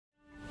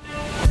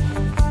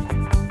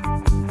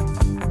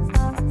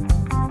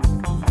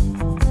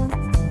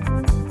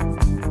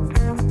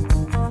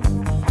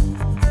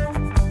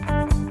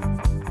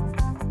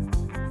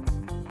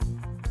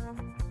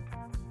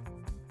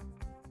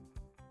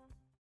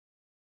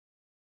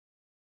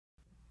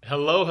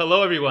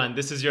Hello everyone.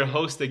 This is your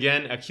host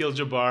again, Akil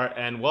Jabbar,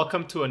 and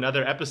welcome to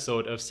another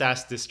episode of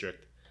SaaS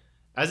District.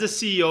 As a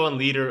CEO and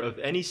leader of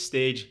any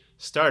stage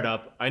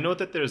startup, I know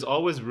that there's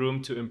always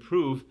room to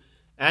improve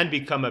and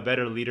become a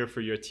better leader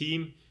for your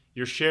team,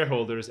 your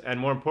shareholders, and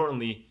more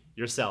importantly,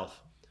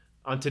 yourself.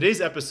 On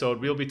today's episode,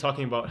 we'll be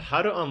talking about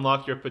how to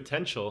unlock your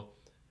potential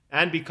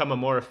and become a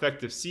more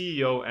effective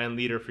CEO and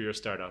leader for your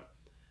startup.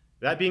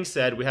 That being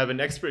said, we have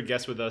an expert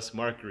guest with us,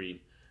 Mark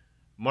Green.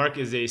 Mark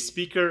is a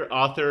speaker,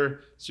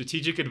 author,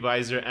 strategic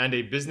advisor, and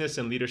a business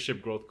and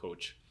leadership growth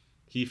coach.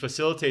 He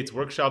facilitates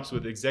workshops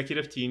with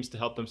executive teams to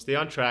help them stay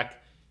on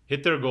track,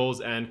 hit their goals,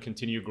 and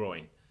continue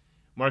growing.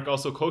 Mark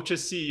also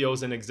coaches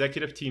CEOs and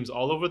executive teams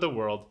all over the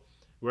world,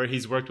 where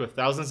he's worked with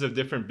thousands of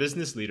different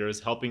business leaders,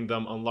 helping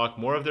them unlock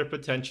more of their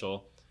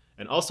potential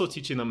and also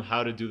teaching them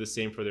how to do the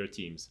same for their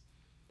teams.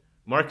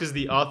 Mark is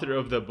the author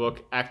of the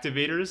book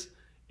Activators,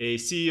 a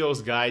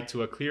CEO's guide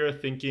to a clearer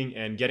thinking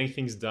and getting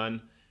things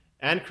done,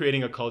 and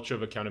creating a culture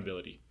of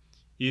accountability.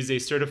 He is a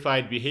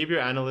Certified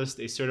Behavioral Analyst,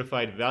 a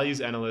Certified Values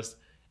Analyst,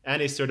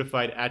 and a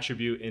Certified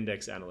Attribute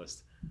Index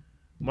Analyst.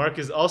 Mark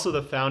is also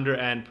the founder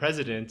and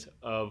president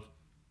of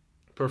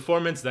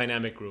Performance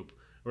Dynamic Group,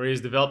 where he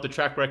has developed a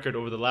track record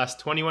over the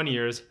last 21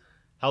 years,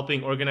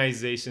 helping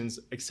organizations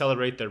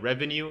accelerate their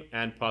revenue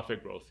and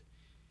profit growth.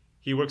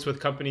 He works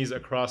with companies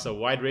across a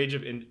wide range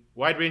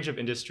of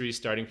industries,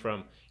 starting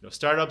from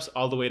startups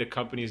all the way to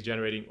companies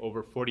generating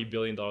over $40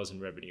 billion in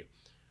revenue,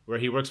 where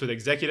he works with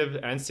executive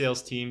and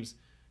sales teams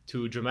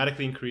to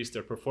dramatically increase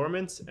their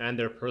performance and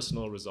their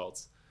personal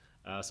results.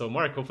 So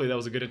Mark, hopefully that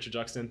was a good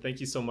introduction. Thank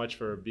you so much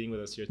for being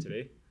with us here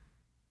today.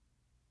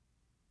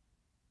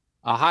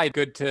 Hi,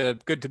 good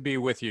to be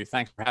with you.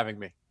 Thanks for having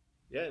me.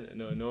 Yeah,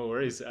 no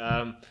worries.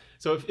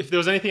 So if there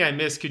was anything I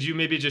missed, could you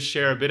maybe just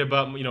share a bit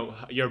about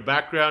your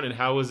background and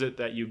how was it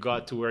that you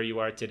got to where you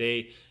are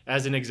today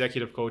as an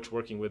executive coach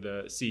working with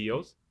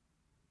CEOs?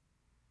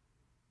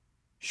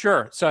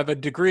 Sure. So I have a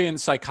degree in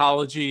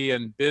psychology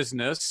and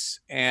business,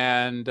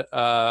 and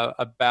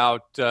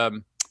about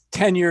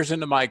 10 years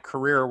into my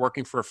career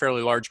working for a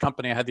fairly large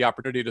company, I had the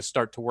opportunity to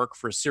start to work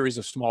for a series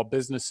of small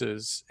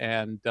businesses,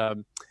 and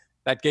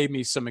that gave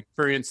me some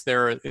experience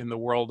there in the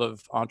world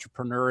of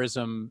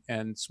entrepreneurism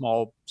and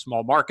small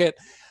market.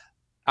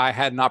 I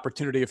had an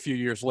opportunity a few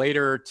years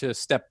later to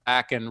step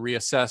back and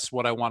reassess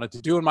what I wanted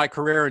to do in my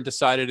career, and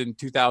decided in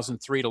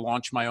 2003 to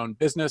launch my own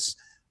business,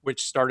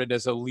 which started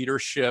as a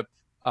leadership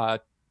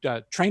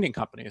training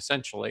company,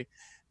 essentially,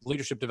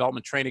 leadership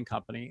development training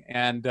company.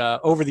 And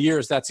over the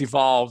years, that's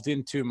evolved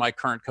into my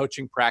current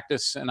coaching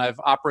practice. And I've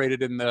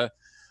operated in the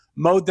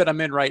mode that I'm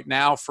in right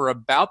now for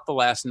about the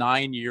last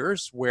 9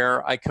 years,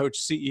 where I coach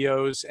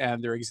CEOs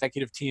and their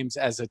executive teams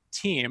as a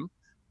team,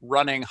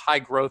 running high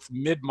growth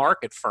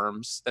mid-market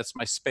firms. That's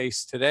my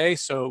space today.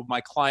 So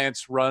my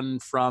clients run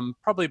from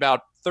probably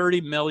about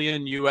 30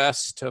 million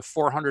US to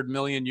 400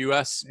 million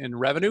US in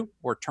revenue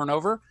or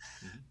turnover.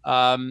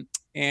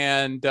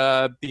 And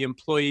the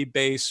employee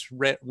base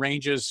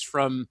ranges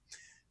from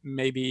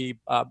maybe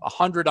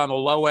 100 on the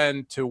low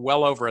end to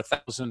well over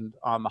 1,000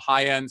 on the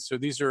high end. So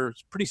these are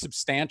pretty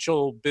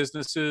substantial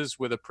businesses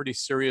with a pretty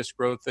serious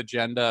growth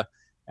agenda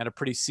and a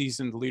pretty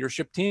seasoned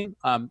leadership team.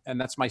 And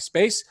that's my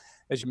space.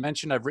 As you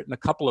mentioned, I've written a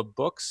couple of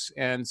books,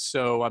 and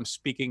so I'm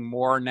speaking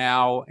more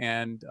now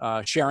and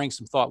sharing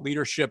some thought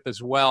leadership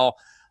as well,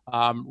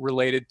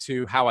 related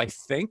to how I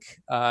think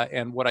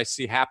and what I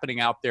see happening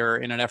out there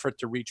in an effort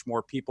to reach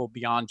more people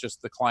beyond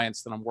just the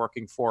clients that I'm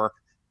working for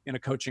in a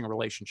coaching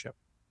relationship.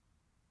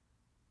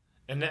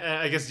 And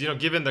I guess,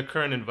 given the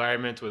current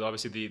environment with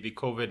obviously the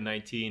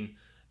COVID-19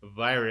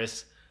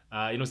 virus,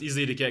 it's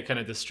easy to get kind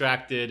of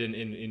distracted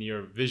in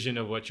your vision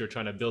of what you're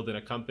trying to build in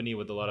a company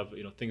with a lot of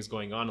things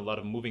going on, a lot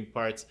of moving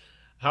parts.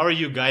 How are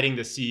you guiding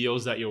the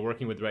CEOs that you're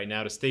working with right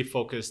now to stay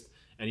focused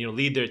and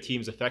lead their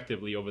teams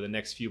effectively over the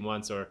next few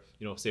months, or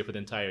say for the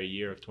entire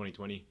year of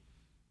 2020?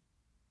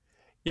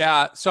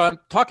 Yeah, so I'm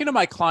talking to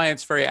my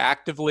clients very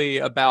actively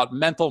about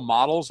mental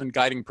models and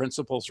guiding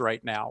principles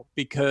right now,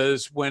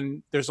 because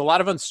when there's a lot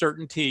of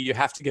uncertainty, you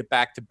have to get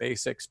back to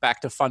basics, back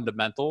to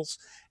fundamentals.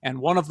 And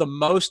one of the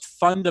most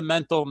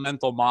fundamental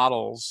mental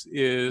models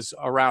is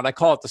around, I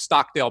call it the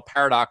Stockdale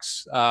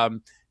paradox,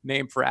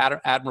 named for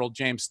Admiral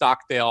James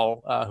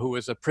Stockdale, who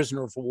was a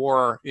prisoner of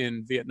war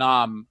in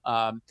Vietnam.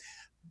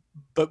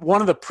 But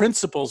one of the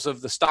principles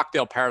of the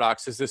Stockdale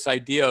paradox is this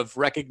idea of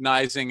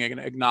recognizing and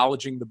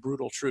acknowledging the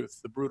brutal truth,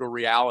 the brutal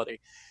reality.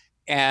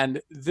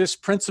 And this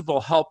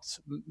principle helped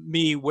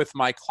me with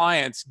my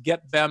clients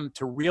get them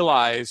to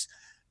realize,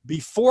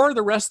 before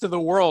the rest of the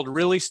world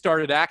really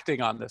started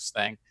acting on this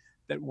thing,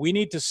 that we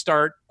need to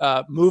start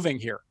moving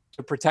here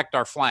to protect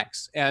our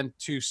flanks and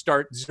to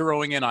start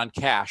zeroing in on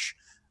cash,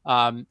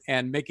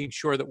 and making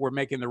sure that we're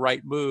making the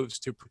right moves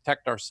to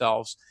protect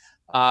ourselves.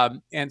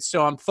 And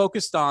so I'm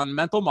focused on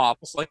mental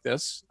models like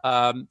this,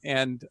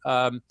 and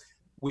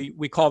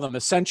we call them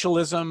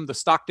essentialism, the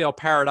Stockdale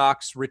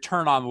paradox,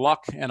 return on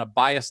luck, and a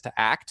bias to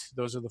act.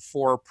 Those are the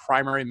four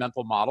primary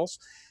mental models.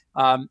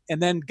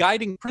 And then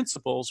guiding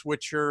principles,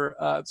 which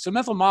are, so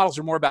mental models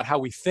are more about how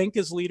we think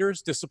as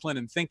leaders, discipline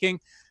and thinking.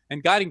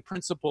 And guiding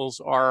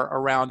principles are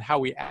around how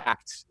we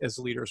act as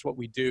leaders, what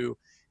we do.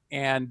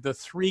 And the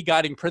three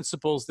guiding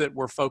principles that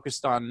we're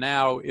focused on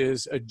now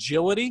is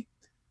agility,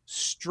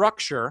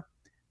 structure,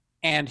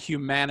 and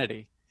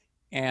humanity.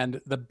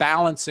 And the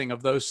balancing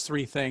of those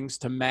three things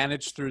to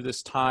manage through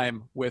this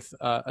time with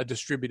a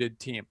distributed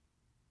team.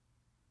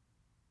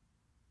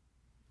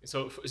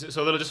 So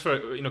a little just for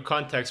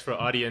context for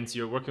audience,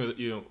 you're working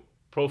with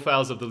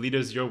profiles of the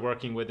leaders you're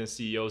working with and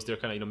CEOs. They're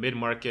kind of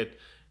mid-market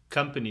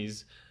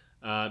companies.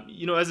 As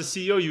a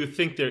CEO, you would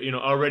think they're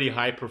already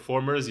high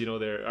performers.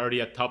 They're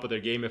already at top of their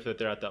game if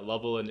they're at that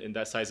level and in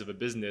that size of a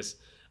business.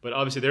 But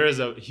obviously, there is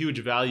a huge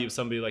value of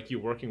somebody like you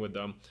working with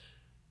them.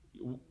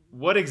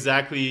 What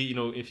exactly,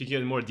 if you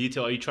get in more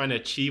detail, are you trying to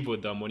achieve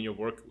with them when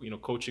you're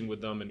coaching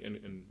with them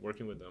and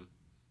working with them?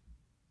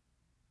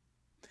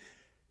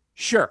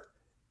 Sure.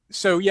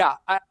 So yeah,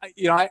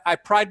 I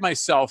pride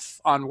myself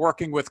on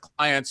working with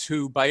clients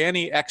who, by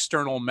any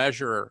external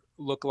measure,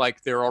 look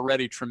like they're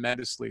already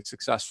tremendously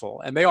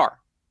successful, and they are.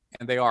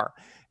 And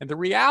the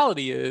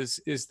reality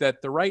is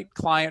that the right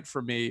client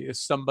for me is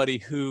somebody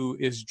who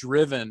is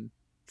driven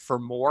for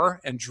more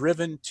and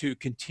driven to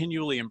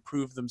continually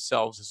improve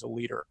themselves as a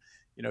leader.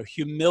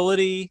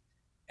 Humility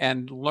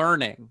and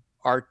learning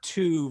are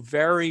two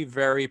very,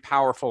 very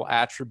powerful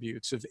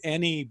attributes of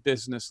any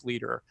business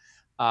leader.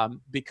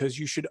 Because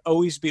you should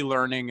always be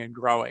learning and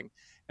growing.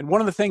 And one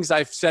of the things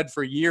I've said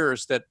for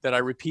years that I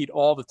repeat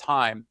all the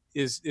time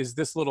is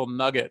this little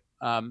nugget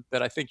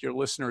that I think your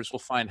listeners will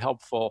find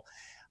helpful.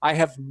 I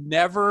have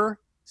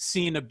never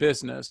seen a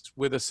business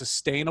with a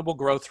sustainable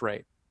growth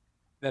rate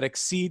that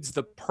exceeds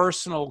the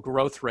personal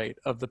growth rate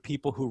of the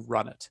people who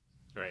run it.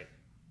 Right.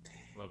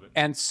 Love it.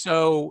 And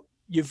so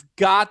you've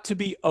got to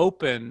be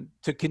open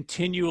to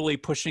continually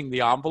pushing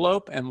the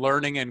envelope and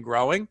learning and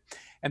growing.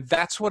 And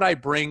that's what I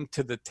bring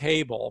to the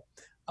table.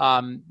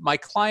 My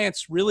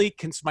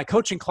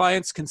coaching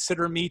clients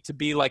consider me to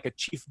be like a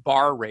chief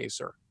bar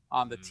raiser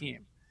on the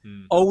team,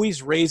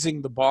 always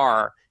raising the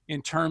bar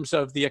in terms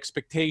of the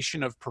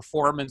expectation of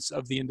performance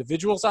of the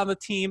individuals on the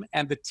team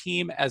and the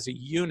team as a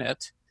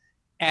unit,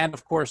 and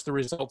of course the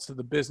results of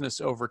the business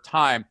over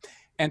time.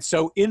 And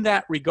so in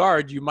that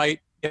regard, you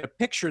might get a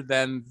picture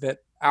then that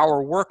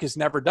our work is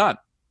never done,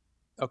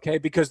 okay?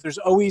 Because there's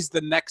always the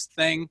next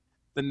thing,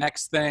 the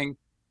next thing,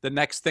 the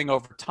next thing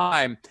over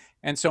time.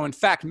 And so in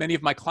fact, many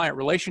of my client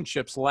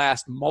relationships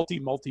last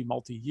multi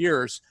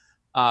years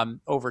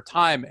over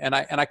time. And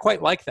I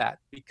quite like that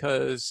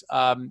because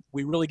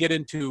we really get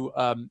into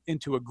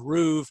a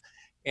groove.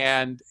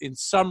 And in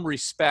some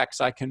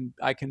respects, I can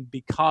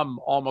become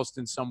almost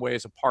in some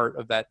ways a part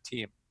of that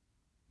team.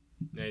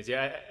 Nice.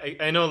 Yeah,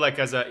 I know. Like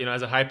as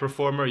a high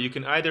performer, you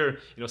can either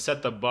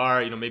set the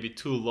bar maybe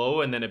too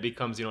low, and then it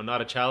becomes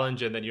not a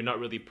challenge, and then you're not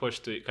really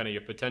pushed to kind of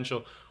your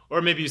potential,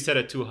 or maybe you set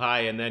it too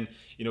high, and then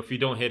if you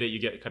don't hit it, you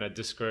get kind of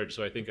discouraged.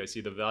 So I think I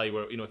see the value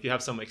where if you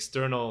have some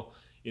external,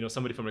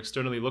 somebody from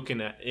externally looking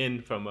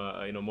in from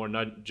a more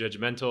not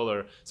judgmental,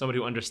 or somebody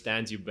who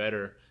understands you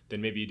better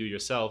than maybe you do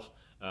yourself.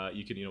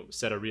 You can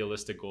set a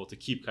realistic goal to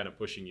keep kind of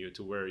pushing you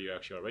to where you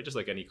actually are, right? Just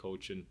like any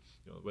coach, and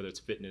whether it's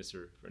fitness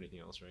or anything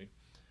else, right?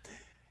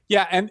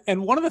 Yeah,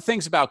 and one of the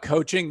things about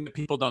coaching that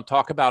people don't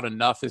talk about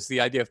enough is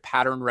the idea of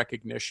pattern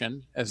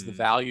recognition as the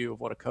value of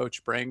what a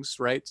coach brings,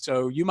 right?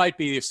 So you might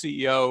be a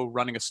CEO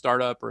running a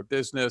startup or a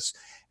business,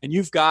 and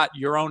you've got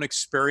your own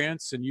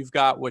experience and you've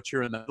got what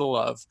you're in the middle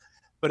of.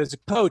 But as a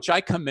coach,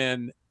 I come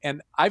in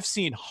and I've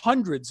seen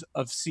hundreds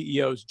of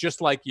CEOs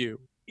just like you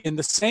in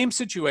the same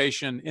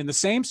situation, in the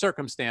same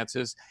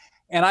circumstances,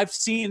 and I've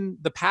seen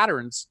the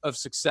patterns of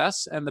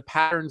success and the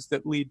patterns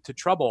that lead to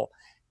trouble.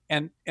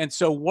 And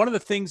so one of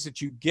the things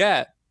that you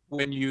get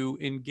when you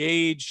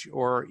engage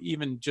or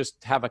even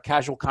just have a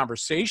casual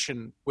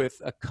conversation with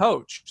a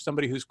coach,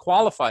 somebody who's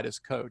qualified as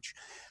coach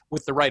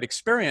with the right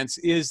experience,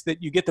 is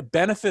that you get the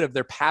benefit of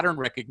their pattern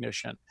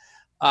recognition.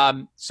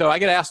 So I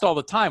get asked all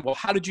the time, well,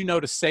 how did you know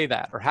to say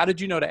that? Or how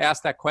did you know to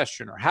ask that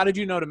question? Or how did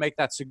you know to make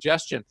that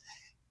suggestion?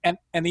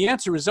 And the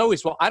answer is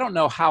always, well, I don't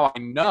know how I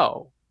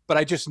know, but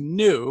I just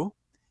knew.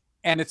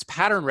 And it's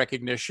pattern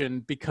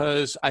recognition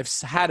because I've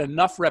had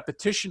enough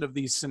repetition of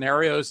these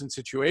scenarios and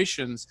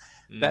situations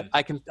that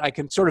I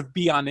can sort of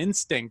be on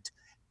instinct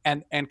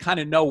and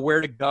kind of know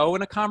where to go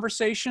in a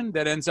conversation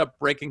that ends up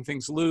breaking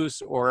things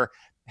loose or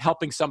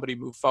helping somebody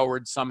move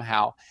forward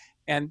somehow.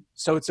 And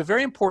so it's a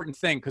very important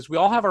thing because we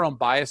all have our own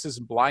biases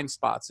and blind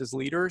spots as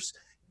leaders.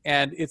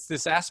 And it's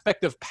this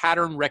aspect of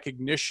pattern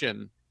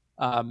recognition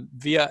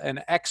via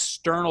an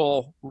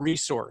external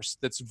resource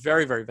that's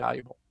very, very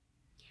valuable.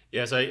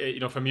 Yeah, so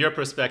from your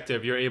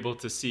perspective, you're able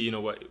to see,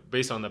 what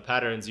based on the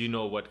patterns,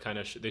 what kind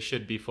of they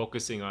should be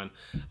focusing on.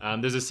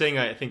 There's a saying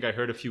I think I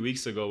heard a few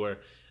weeks ago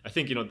where I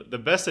think the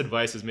best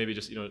advice is maybe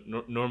just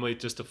normally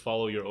just to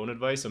follow your own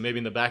advice. So maybe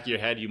in the back of your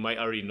head, you might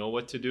already know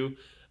what to do,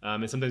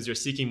 and sometimes you're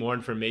seeking more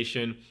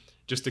information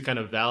just to kind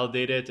of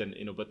validate it, and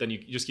but then you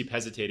just keep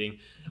hesitating.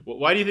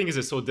 Why do you think is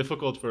it so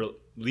difficult for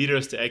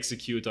leaders to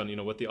execute on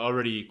what they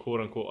already quote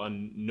unquote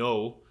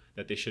know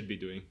that they should be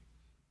doing?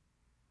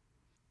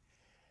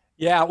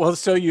 Yeah, well,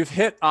 so you've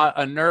hit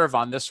a nerve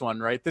on this one,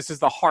 right? This is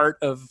the heart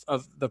of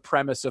the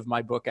premise of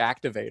my book,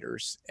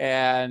 Activators,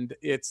 and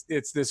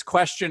it's this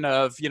question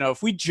of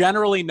if we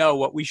generally know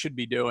what we should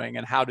be doing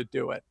and how to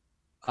do it,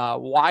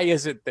 why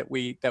is it that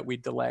we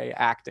delay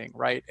acting,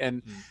 right?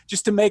 And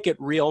just to make it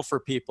real for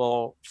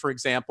people, for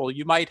example,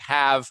 you might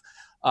have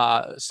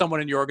someone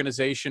in your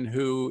organization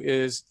who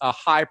is a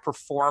high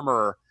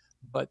performer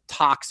but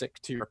toxic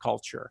to your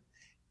culture,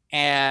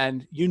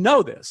 and you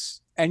know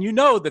this, and you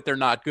know that they're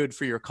not good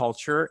for your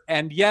culture,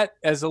 and yet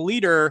as a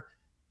leader,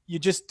 you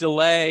just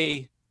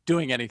delay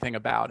doing anything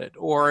about it,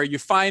 or you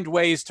find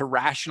ways to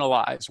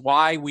rationalize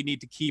why we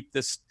need to keep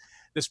this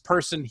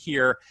person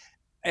here.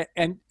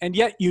 And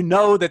yet you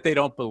know that they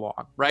don't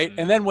belong, right?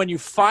 And then when you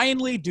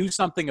finally do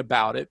something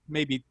about it,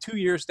 maybe 2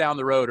 years down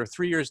the road or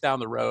 3 years down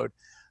the road,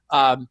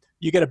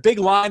 you get a big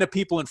line of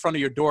people in front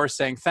of your door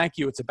saying, "Thank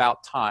you, it's about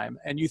time."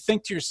 And you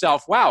think to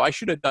yourself, "Wow, I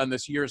should have done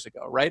this years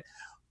ago," right?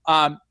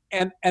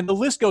 And the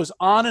list goes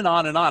on and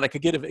on and on. I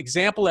could give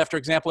example after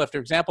example after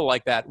example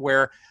like that,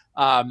 where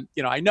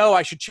I know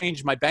I should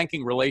change my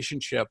banking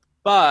relationship,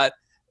 but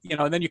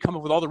and then you come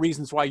up with all the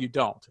reasons why you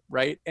don't,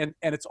 right? And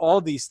it's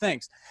all these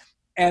things.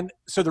 And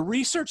so the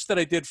research that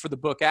I did for the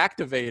book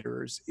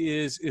Activators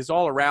is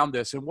all around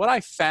this. And what I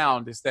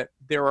found is that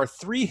there are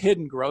 3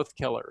 hidden growth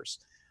killers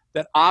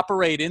that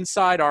operate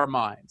inside our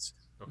minds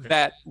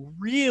that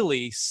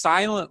really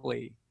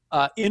silently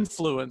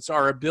influence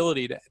our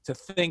ability to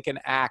think and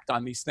act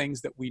on these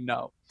things that we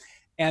know.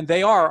 And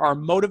they are our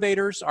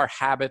motivators, our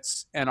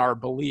habits, and our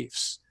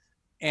beliefs.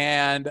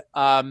 And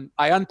I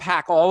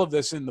unpack all of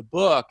this in the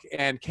book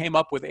and came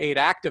up with 8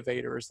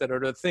 activators that are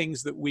the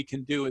things that we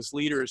can do as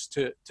leaders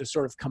to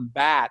sort of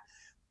combat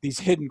these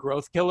hidden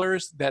growth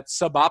killers that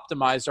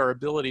suboptimize our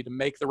ability to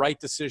make the right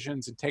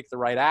decisions and take the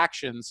right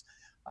actions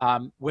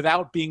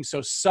without being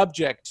so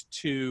subject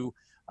to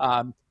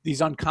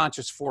these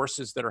unconscious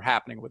forces that are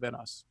happening within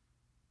us.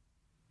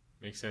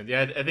 Makes sense.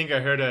 Yeah, I think I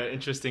heard an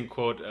interesting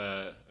quote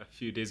a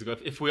few days ago.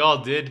 If we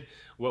all did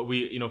what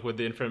we,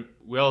 with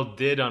we all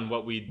did on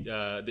what we,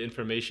 the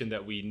information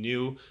that we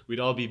knew,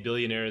 we'd all be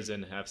billionaires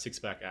and have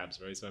 6-pack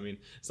abs, right? So I mean,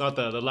 it's not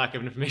the lack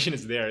of information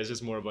is there. It's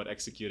just more about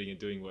executing and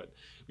doing what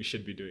we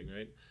should be doing,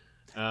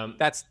 right?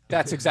 That's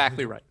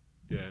exactly right.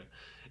 Yeah.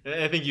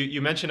 I think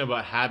you mentioned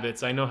about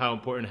habits. I know how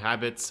important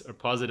habits or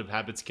positive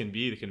habits can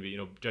be. They can be,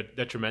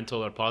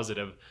 detrimental or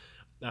positive.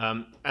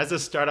 As a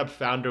startup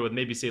founder with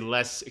maybe say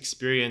less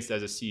experience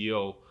as a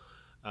CEO,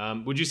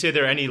 would you say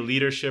there are any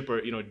leadership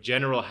or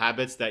general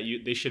habits that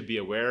they should be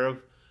aware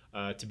of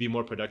to be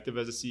more productive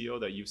as a CEO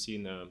that you've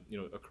seen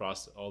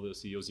across all the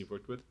CEOs you've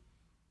worked with?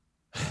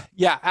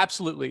 Yeah,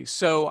 absolutely.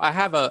 So I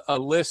have a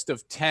list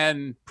of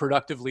 10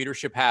 productive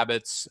leadership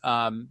habits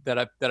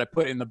that I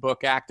put in the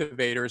book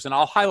Activators, and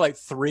I'll highlight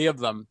 3 of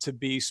them to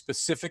be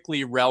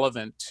specifically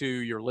relevant to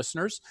your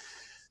listeners.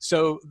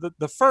 So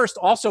the first,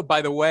 also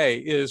by the way,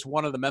 is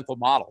one of the mental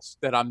models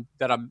that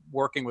I'm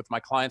working with my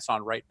clients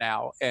on right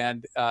now,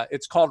 and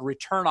it's called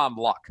Return on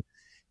Luck.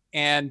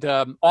 And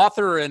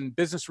author and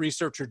business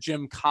researcher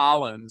Jim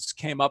Collins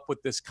came up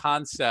with this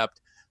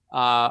concept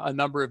a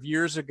number of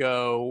years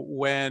ago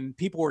when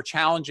people were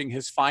challenging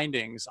his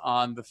findings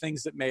on the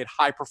things that made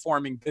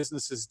high-performing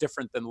businesses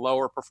different than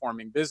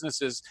lower-performing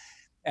businesses.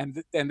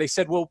 And they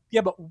said, well, yeah,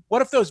 but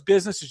what if those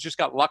businesses just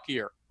got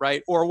luckier,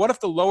 right? Or what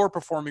if the lower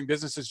performing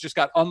businesses just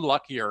got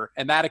unluckier,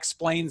 and that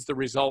explains the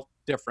result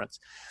difference?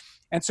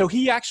 And so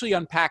he actually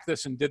unpacked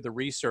this and did the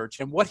research.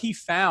 And what he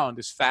found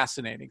is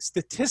fascinating.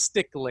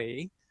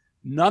 Statistically,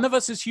 none of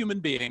us as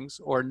human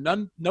beings or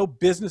no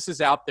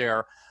businesses out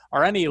there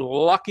are any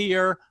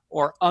luckier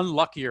or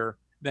unluckier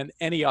than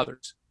any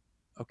others,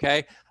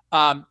 okay?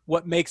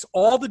 What makes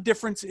all the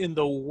difference in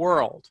the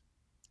world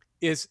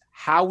is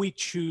how we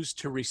choose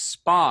to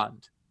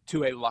respond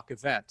to a luck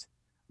event,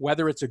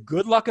 whether it's a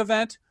good luck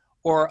event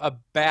or a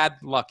bad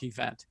luck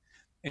event.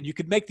 And you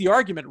could make the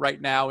argument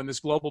right now in this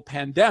global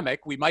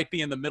pandemic, we might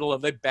be in the middle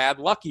of a bad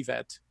luck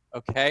event,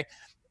 okay?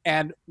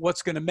 And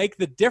what's going to make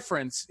the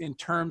difference in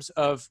terms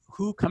of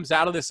who comes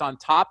out of this on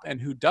top and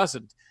who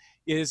doesn't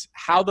is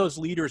how those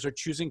leaders are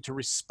choosing to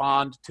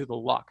respond to the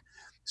luck.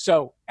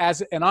 So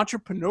as an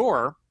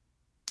entrepreneur,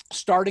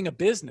 starting a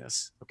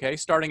business, okay,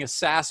 starting a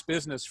SaaS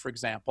business, for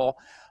example,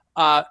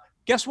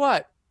 guess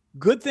what?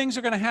 Good things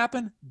are going to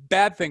happen.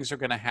 Bad things are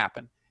going to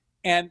happen.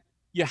 And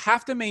you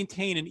have to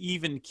maintain an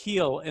even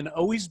keel and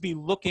always be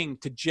looking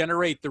to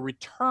generate the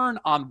return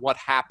on what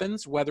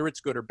happens, whether it's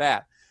good or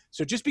bad.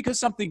 So just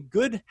because something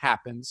good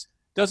happens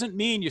doesn't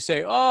mean you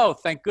say, oh,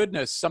 thank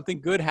goodness,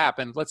 something good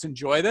happened. Let's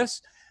enjoy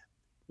this.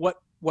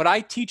 What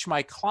I teach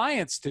my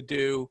clients to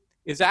do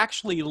is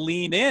actually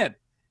lean in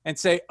and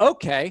say,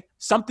 okay,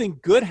 something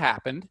good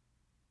happened.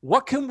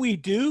 What can we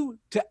do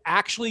to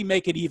actually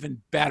make it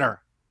even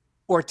better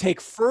or take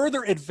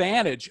further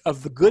advantage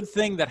of the good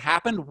thing that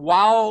happened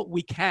while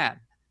we can?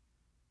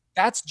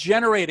 that's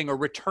generating a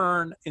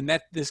return in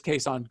this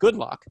case on good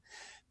luck.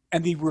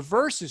 And the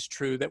reverse is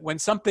true, that when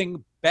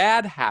something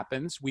bad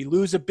happens, we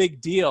lose a big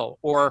deal,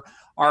 or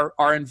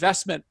our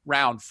investment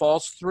round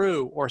falls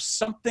through, or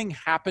something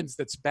happens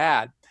that's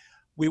bad,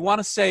 we want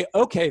to say,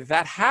 okay,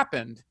 that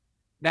happened.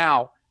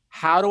 Now,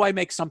 how do I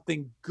make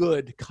something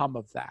good come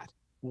of that?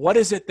 What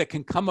is it that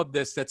can come of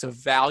this that's of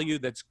value,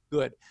 that's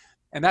good?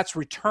 And that's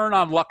return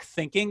on luck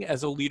thinking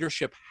as a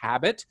leadership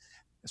habit.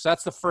 So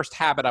that's the first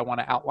habit I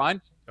want to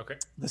outline. Okay.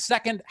 The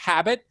second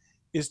habit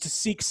is to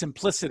seek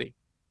simplicity.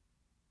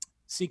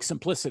 Seek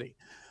simplicity.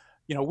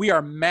 We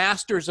are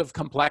masters of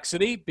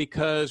complexity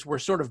because we're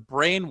sort of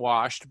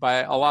brainwashed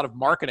by a lot of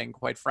marketing,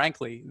 quite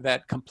frankly,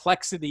 that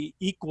complexity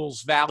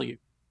equals value,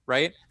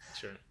 right?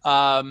 Sure.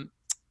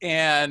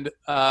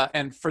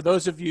 And for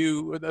those of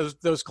you,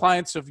 those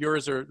clients of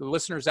yours or the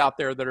listeners out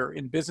there that are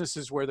in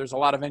businesses where there's a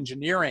lot of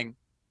engineering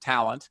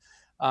talent,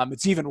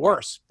 it's even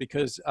worse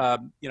because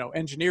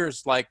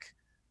engineers like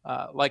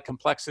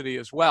complexity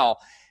as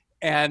well.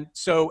 And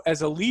so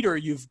as a leader,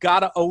 you've got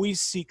to always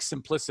seek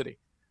simplicity,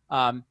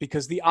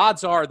 because the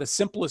odds are the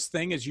simplest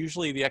thing is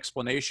usually the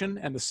explanation,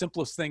 and the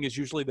simplest thing is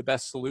usually the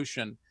best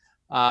solution.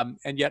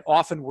 And yet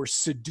often we're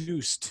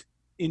seduced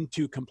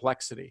into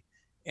complexity,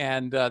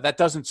 and that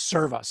doesn't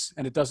serve us,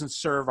 and it doesn't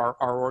serve our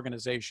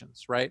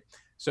organizations, right?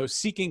 So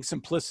seeking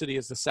simplicity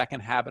is the second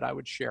habit I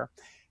would share.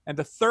 And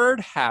the third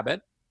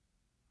habit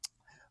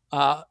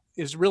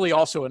is really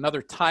also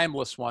another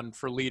timeless one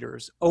for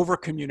leaders: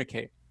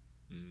 over-communicate.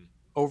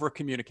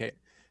 Over-communicate.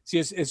 See,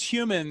 as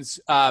humans,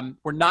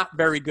 we're not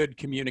very good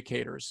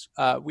communicators.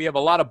 We have a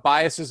lot of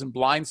biases and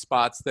blind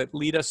spots that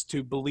lead us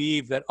to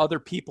believe that other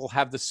people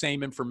have the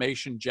same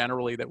information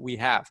generally that we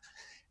have.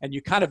 And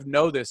you kind of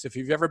know this if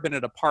you've ever been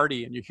at a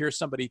party and you hear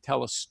somebody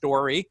tell a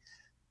story,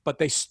 but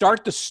they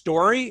start the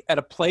story at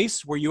a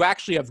place where you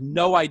actually have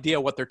no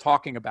idea what they're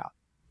talking about.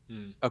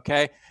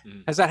 Okay?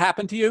 Has that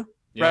happened to you?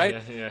 Yeah,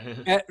 right?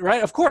 Yeah.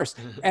 Right, of course.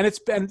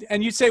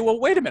 And you say, well,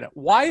 wait a minute.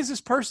 Why is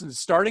this person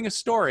starting a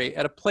story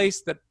at a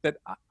place that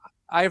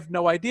I have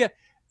no idea?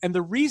 And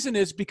the reason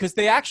is because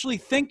they actually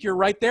think you're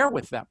right there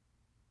with them.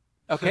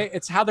 Okay,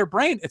 it's how their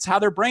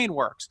brain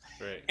works.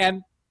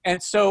 Right.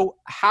 And so,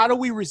 how do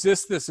we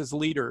resist this as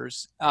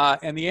leaders?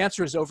 And the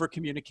answer is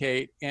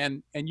over-communicate.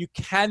 And you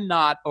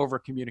cannot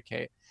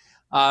over-communicate.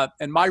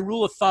 And my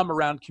rule of thumb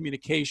around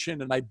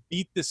communication, and I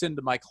beat this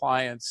into my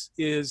clients,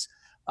 is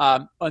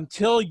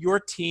until your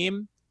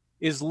team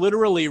is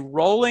literally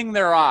rolling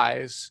their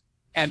eyes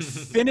and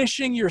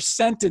finishing your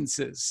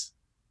sentences,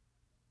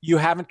 you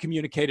haven't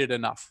communicated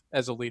enough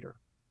as a leader.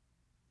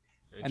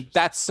 And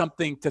that's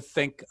something to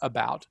think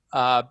about,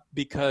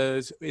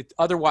 because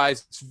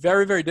otherwise it's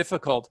very, very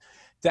difficult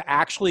to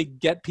actually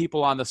get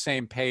people on the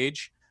same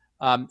page,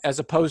 as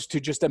opposed to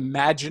just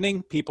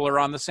imagining people are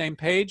on the same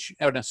page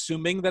and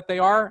assuming that they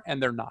are,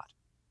 and they're not.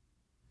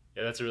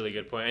 Yeah, that's a really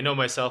good point. I know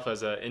myself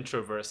as an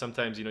introvert,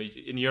 sometimes,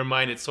 in your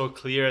mind, it's so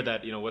clear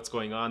that, what's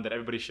going on, that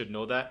everybody should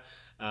know that.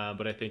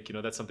 But I think,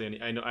 that's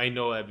something I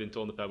know I've been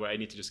told in the past where I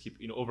need to just keep,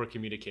 over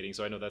communicating.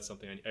 So I know that's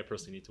something I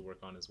personally need to work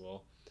on as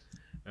well.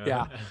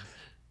 Yeah.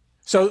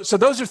 So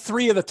those are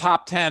three of the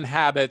top 10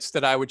 habits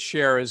that I would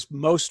share as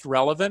most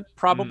relevant,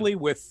 probably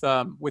with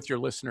your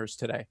listeners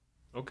today.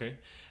 Okay.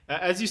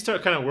 As you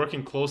start kind of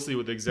working closely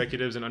with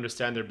executives and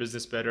understand their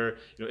business better,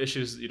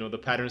 issues, the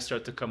patterns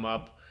start to come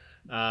up.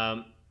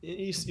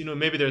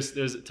 Maybe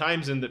there's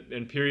times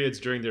and periods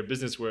during their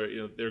business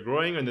where they're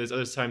growing, and there's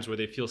other times where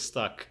they feel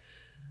stuck.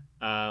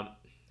 How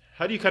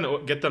do you kind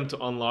of get them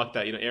to unlock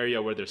that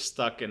area where they're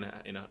stuck, and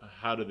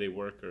how do they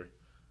work?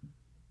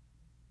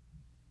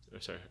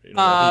 Sorry, I think you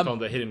call them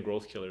the hidden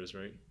growth killers,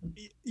 right?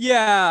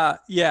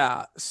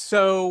 Yeah.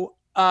 So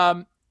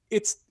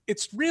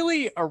it's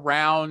really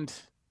around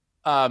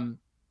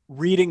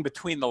reading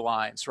between the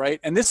lines, right?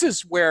 And this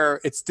is where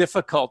it's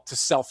difficult to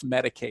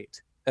self-medicate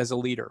as a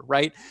leader,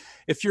 right?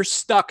 If you're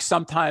stuck,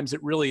 sometimes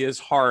it really is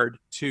hard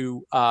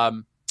to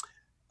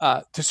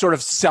sort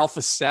of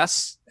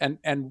self-assess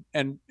and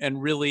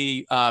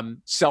really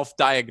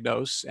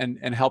self-diagnose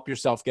and help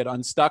yourself get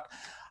unstuck.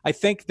 I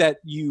think that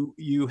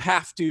you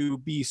have to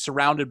be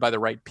surrounded by the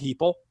right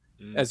people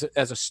as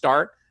a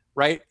start,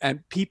 right?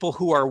 And people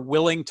who are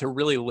willing to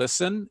really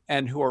listen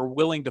and who are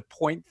willing to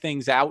point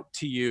things out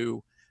to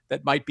you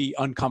that might be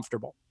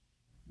uncomfortable.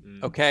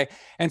 Okay.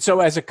 And so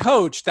as a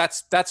coach,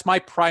 that's my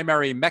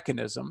primary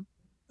mechanism,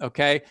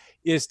 okay,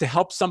 is to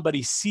help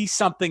somebody see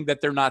something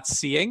that they're not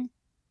seeing,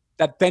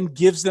 that then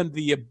gives them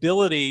the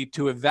ability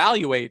to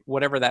evaluate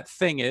whatever that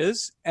thing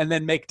is and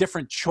then make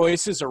different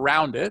choices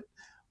around it.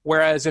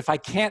 Whereas if I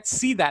can't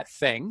see that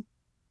thing,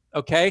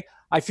 okay,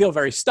 I feel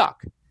very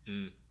stuck,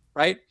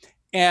 right?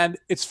 And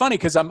it's funny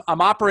because I'm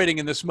operating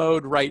in this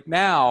mode right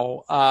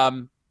now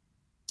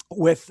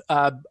with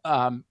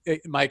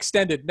my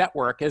extended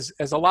network, as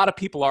a lot of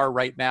people are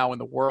right now in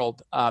the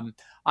world.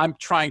 I'm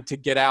trying to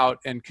get out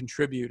and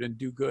contribute and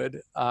do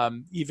good,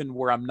 even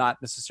where I'm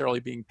not necessarily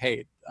being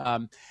paid.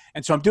 And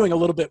so I'm doing a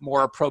little bit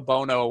more pro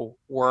bono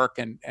work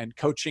and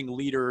coaching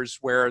leaders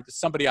where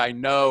somebody I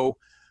know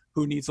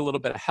who needs a little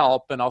bit of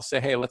help, and I'll say,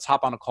 hey, let's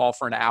hop on a call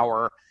for an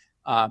hour.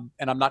 And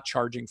I'm not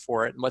charging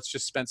for it, and let's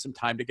just spend some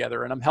time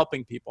together, and I'm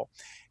helping people.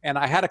 And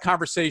I had a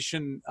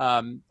conversation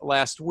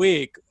last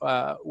week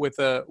with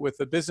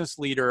a business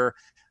leader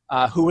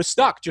who was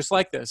stuck just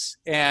like this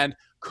and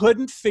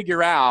couldn't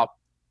figure out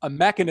a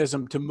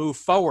mechanism to move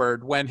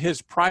forward when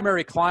his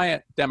primary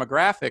client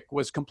demographic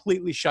was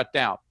completely shut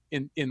down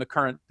in the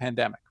current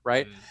pandemic,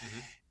 right? Mm-hmm.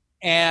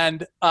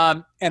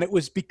 And it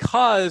was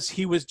because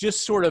he was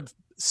just sort of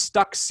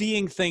stuck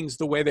seeing things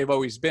the way they've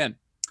always been.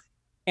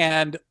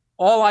 And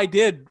all I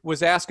did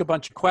was ask a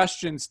bunch of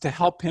questions to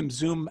help him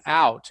zoom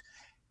out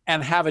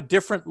and have a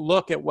different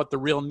look at what the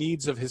real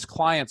needs of his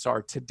clients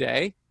are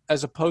today,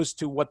 as opposed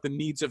to what the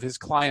needs of his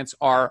clients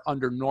are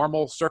under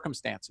normal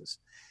circumstances.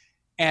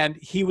 And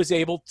he was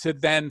able to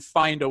then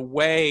find a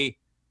way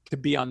to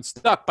be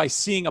unstuck by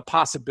seeing a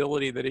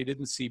possibility that he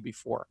didn't see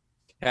before.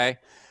 Okay.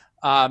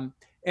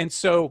 And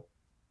so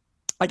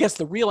I guess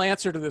the real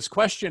answer to this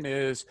question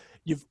is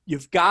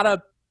you've got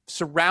to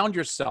surround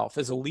yourself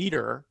as a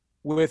leader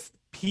with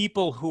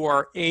people who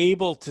are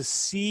able to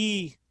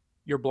see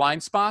your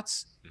blind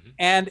spots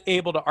and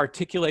able to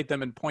articulate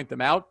them and point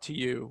them out to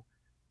you,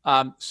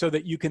 so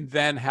that you can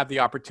then have the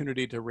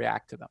opportunity to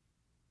react to them.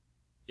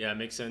 Yeah, it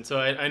makes sense. So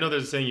I know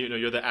there's a saying,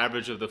 you're the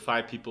average of the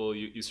 5 people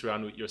you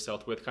surround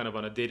yourself with. Kind of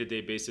on a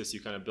day-to-day basis, you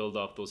kind of build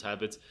off those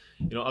habits.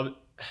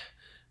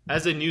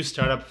 As a new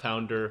startup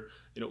founder,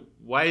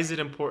 why is it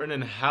important,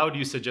 and how do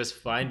you suggest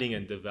finding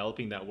and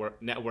developing that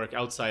network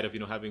outside of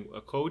having a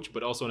coach,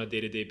 but also on a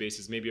day-to-day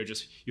basis? Maybe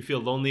you feel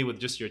lonely with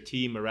just your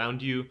team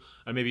around you,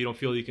 or maybe you don't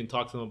feel you can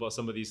talk to them about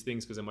some of these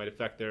things because it might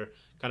affect their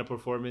kind of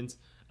performance.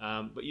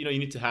 But you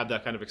need to have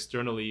that kind of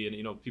externally,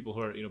 and people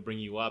who are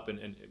bringing you up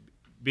and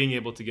being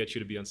able to get you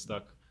to be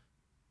unstuck.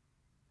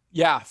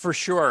 Yeah, for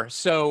sure.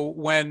 So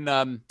when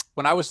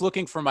I was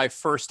looking for my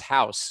first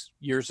house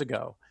years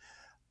ago,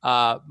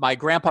 my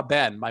grandpa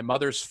Ben, my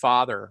mother's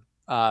father,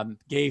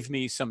 gave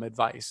me some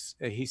advice.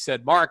 He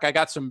said, Mark, I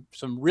got some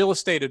real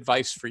estate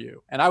advice for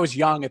you. And I was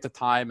young at the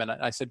time. And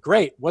I said,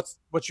 great. What's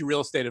your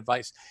real estate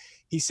advice?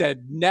 He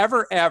said,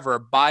 never, ever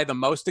buy the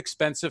most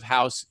expensive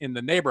house in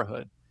the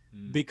neighborhood.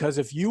 Because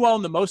if you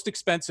own the most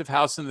expensive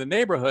house in the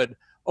neighborhood,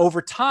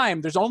 over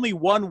time, there's only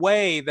one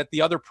way that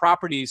the other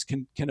properties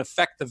can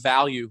affect the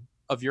value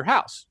of your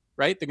house,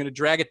 right? They're going to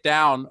drag it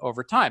down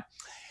over time.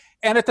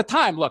 And at the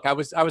time, look, I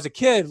was a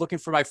kid looking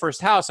for my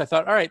first house. I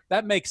thought, all right,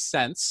 that makes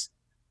sense.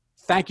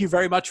 Thank you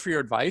very much for your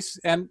advice.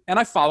 And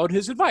I followed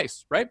his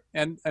advice, right?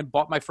 And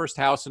bought my first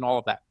house and all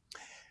of that.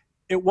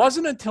 It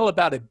wasn't until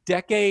about a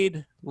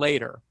decade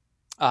later,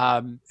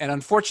 and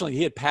unfortunately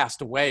he had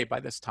passed away by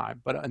this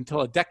time, but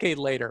until a decade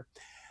later,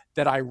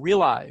 that I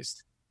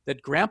realized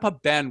that Grandpa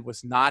Ben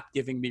was not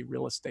giving me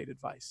real estate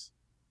advice.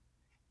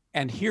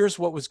 And here's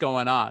what was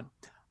going on.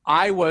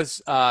 I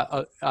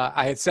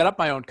had set up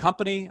my own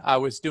company. I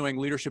was doing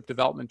leadership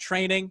development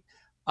training.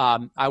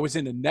 I was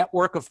in a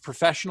network of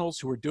professionals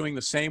who were doing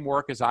the same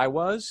work as I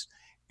was.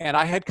 And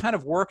I had kind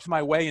of worked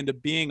my way into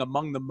being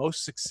among the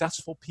most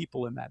successful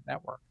people in that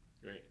network.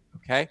 Great.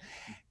 Okay.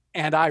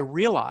 And I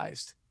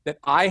realized that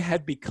I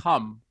had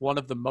become one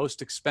of the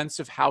most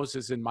expensive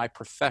houses in my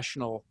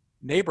professional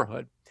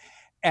neighborhood.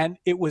 And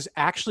it was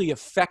actually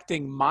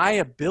affecting my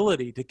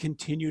ability to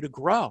continue to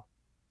grow.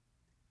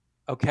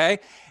 Okay.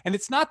 And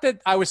it's not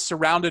that I was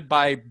surrounded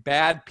by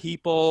bad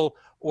people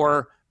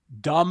or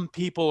dumb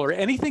people or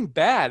anything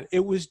bad.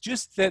 It was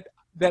just that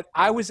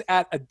I was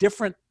at a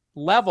different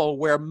level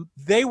where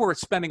they were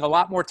spending a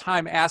lot more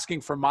time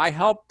asking for my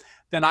help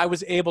than I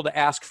was able to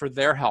ask for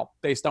their help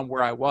based on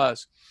where I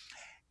was.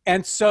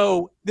 And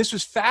so this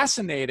was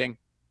fascinating.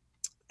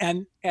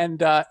 And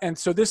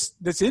so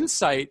this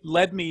insight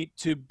led me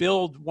to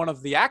build one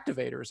of the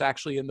activators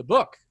actually in the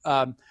book,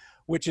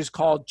 which is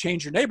called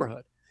Change Your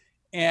Neighborhood.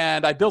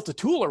 And I built a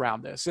tool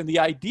around this. And the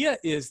idea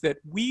is that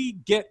we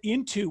get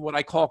into what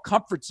I call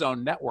comfort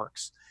zone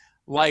networks,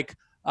 like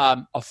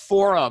a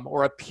forum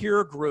or a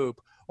peer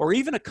group, or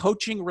even a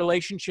coaching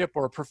relationship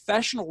or a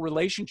professional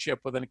relationship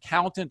with an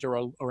accountant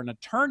or an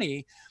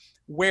attorney,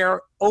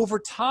 where over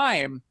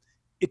time,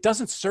 it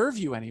doesn't serve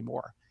you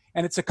anymore.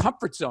 And it's a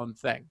comfort zone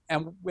thing.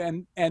 And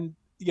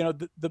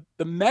the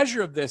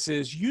measure of this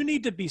is you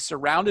need to be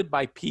surrounded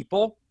by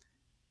people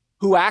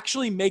who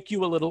actually make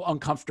you a little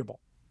uncomfortable.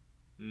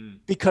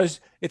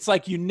 Because it's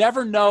like you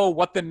never know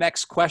what the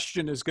next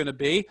question is going to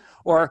be,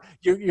 or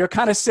you're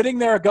kind of sitting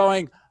there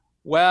going,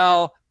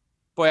 well,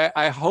 boy,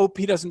 I hope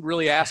he doesn't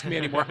really ask me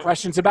any more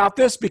questions about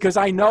this, because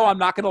I know I'm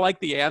not going to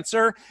like the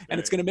answer and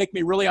it's going to make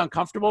me really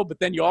uncomfortable. But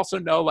then you also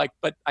know,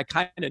 but I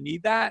kind of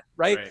need that,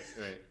 right?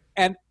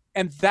 And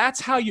that's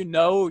how you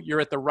know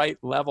you're at the right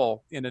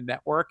level in a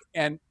network.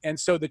 And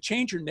so the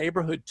Change Your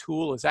Neighborhood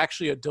tool is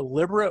actually a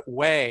deliberate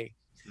way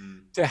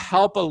to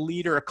help a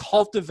leader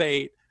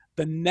cultivate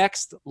the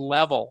next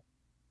level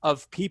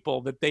of people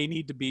that they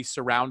need to be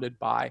surrounded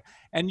by.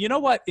 And you know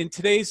what? In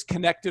today's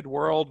connected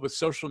world with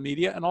social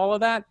media and all of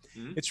that,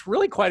 it's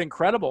really quite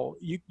incredible.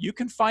 You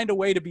can find a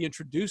way to be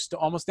introduced to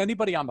almost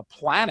anybody on the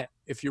planet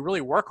if you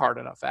really work hard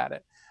enough at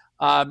it.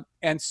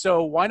 And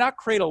so why not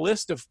create a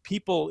list of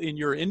people in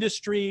your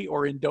industry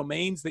or in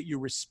domains that you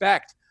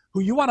respect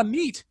who you want to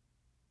meet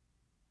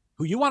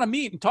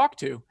and talk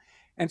to,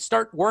 and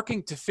start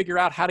working to figure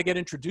out how to get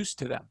introduced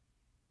to them.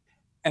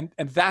 And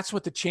that's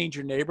what the Change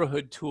Your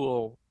Neighborhood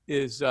tool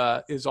is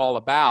all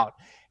about.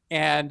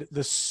 And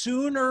the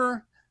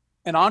sooner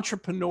an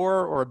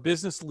entrepreneur or a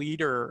business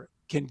leader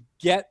can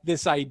get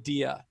this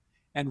idea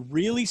and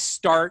really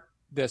start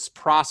this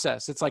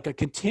process, it's like a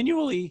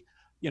continually,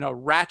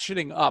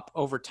 ratcheting up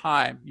over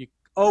time. You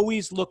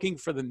always looking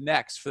for the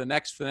next,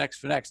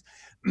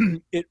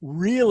 it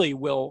really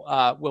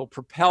will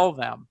propel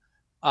them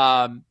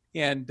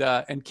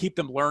and keep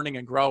them learning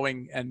and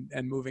growing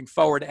and moving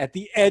forward at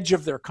the edge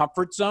of their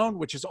comfort zone,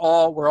 which is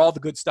where all the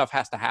good stuff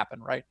has to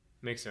happen, right?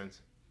 Makes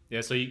sense. Yeah,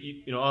 so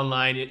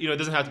online, it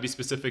doesn't have to be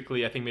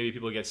specifically. I think maybe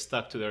people get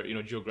stuck to their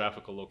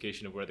geographical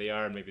location of where they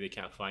are, and maybe they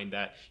can't find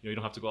that. You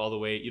don't have to go all the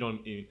way.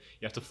 You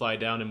have to fly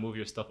down and move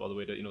your stuff all the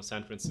way to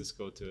San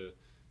Francisco to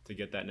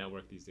get that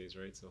network these days,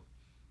 right? So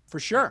for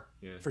sure,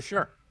 yeah, for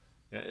sure.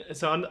 Yeah.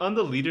 So on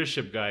the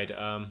leadership guide,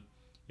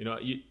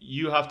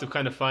 you have to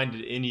kind of find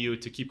it in you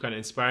to keep kind of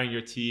inspiring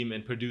your team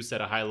and produce at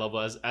a high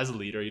level as a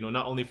leader.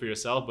 Not only for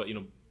yourself, but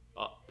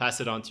pass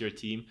it on to your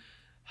team.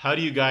 How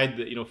do you guide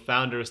the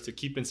founders to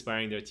keep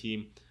inspiring their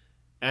team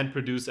and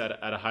produce at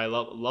a high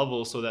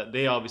level so that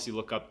they obviously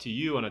look up to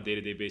you on a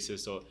day-to-day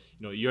basis? So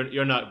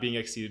you're not being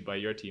exceeded by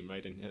your team,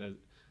 right?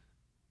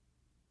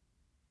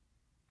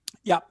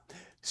 Yeah.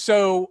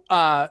 So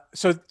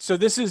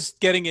this is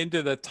getting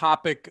into the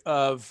topic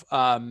of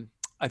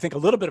I think a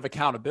little bit of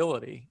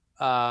accountability,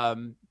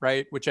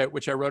 right? Which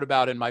I wrote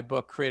about in my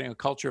book, Creating a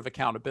Culture of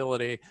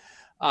Accountability.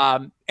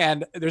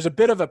 And there's a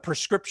bit of a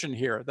prescription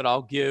here that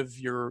I'll give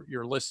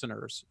your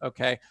listeners.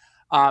 Okay.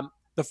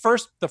 The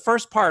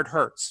first part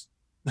hurts.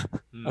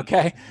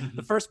 Okay.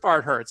 The first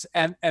part hurts.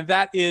 And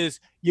that is,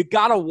 you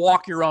got to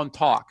walk your own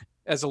talk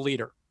as a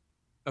leader.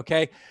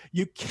 Okay.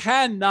 You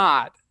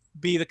cannot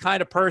be the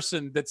kind of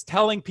person that's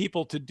telling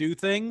people to do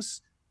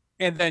things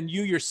and then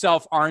you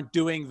yourself aren't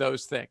doing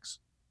those things.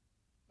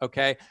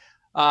 Okay.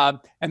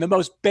 And the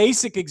most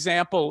basic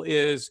example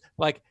is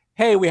like,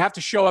 hey, we have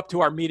to show up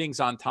to our meetings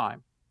on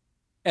time.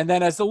 And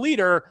then as the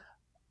leader,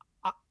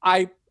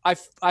 I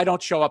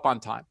don't show up on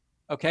time.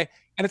 Okay.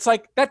 And it's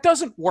like, that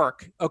doesn't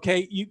work.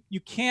 Okay.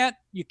 You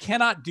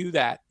cannot do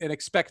that and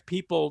expect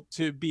people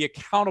to be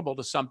accountable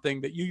to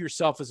something that you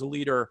yourself as a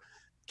leader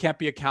can't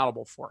be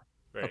accountable for.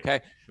 Right.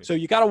 Okay. So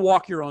you got to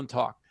walk your own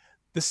talk.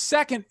 The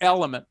second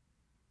element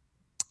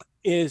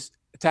is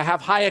to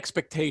have high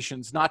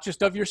expectations, not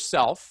just of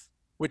yourself,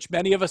 which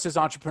many of us as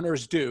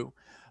entrepreneurs do,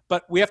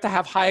 but we have to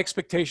have high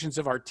expectations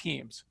of our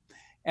teams.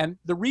 And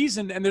the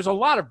reason, and there's a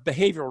lot of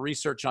behavioral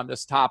research on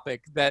this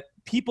topic, that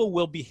people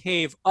will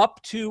behave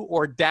up to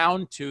or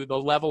down to the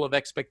level of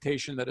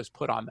expectation that is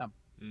put on them.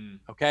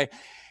 Okay.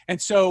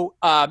 And so,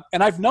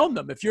 and I've known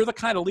them. If you're the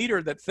kind of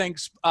leader that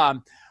thinks,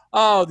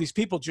 oh, these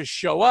people just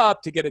show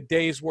up to get a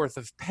day's worth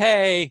of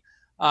pay,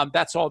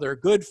 that's all they're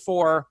good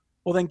for.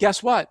 Well, then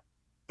guess what?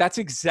 That's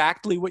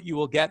exactly what you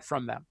will get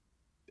from them.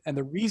 And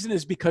the reason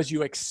is because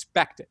you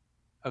expect it.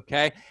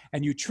 Okay.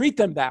 And you treat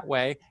them that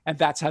way, and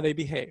that's how they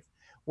behave.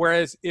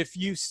 Whereas if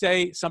you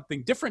say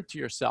something different to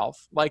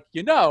yourself, like,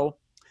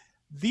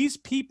 these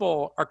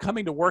people are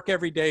coming to work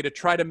every day to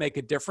try to make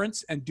a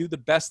difference and do the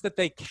best that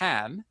they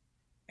can.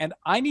 And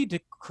I need to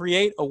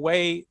create a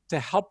way to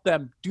help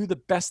them do the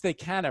best they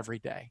can every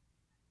day.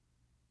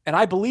 And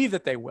I believe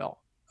that they will.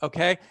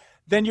 Okay.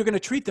 Then you're going to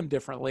treat them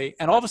differently.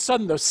 And all of a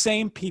sudden, those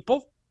same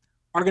people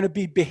are going to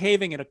be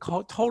behaving in a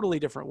totally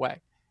different way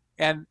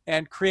and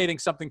creating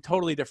something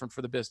totally different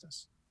for the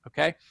business.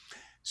 Okay.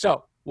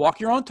 So walk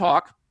your own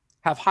talk,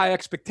 have high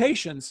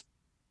expectations.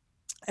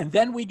 And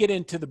then we get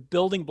into the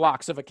building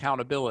blocks of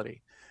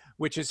accountability,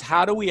 which is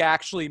how do we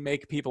actually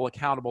make people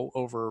accountable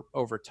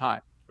over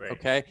time? Right.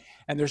 Okay.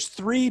 And there's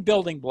 3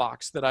 building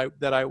blocks that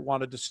I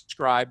want to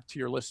describe to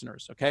your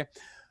listeners. Okay.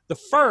 The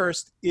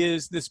first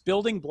is this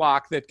building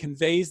block that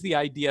conveys the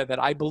idea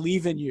that I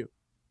believe in you.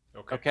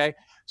 Okay.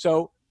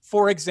 So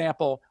for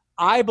example,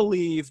 I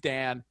believe,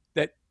 Dan,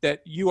 that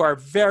you are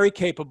very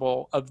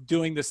capable of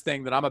doing this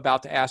thing that I'm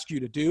about to ask you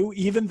to do,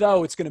 even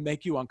though it's going to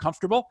make you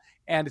uncomfortable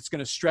and it's going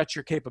to stretch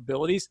your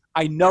capabilities.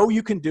 I know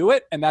you can do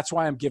it, and that's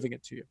why I'm giving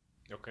it to you.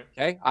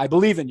 Okay. I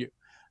believe in you.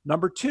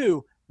 Number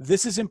 2,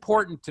 this is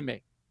important to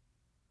me.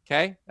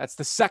 Okay. That's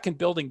the second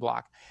building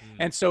block.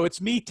 And so it's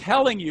me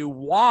telling you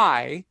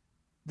why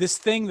this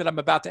thing that I'm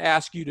about to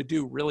ask you to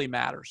do really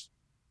matters.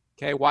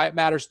 Okay, why it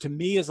matters to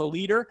me as a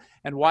leader,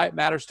 and why it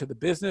matters to the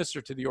business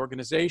or to the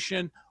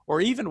organization, or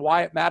even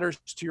why it matters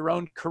to your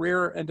own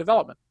career and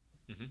development.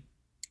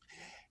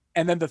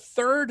 And then the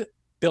third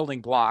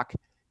building block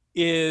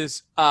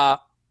is I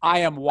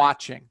am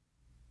watching.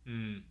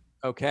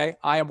 Okay,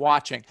 I am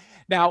watching.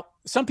 Now,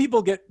 some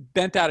people get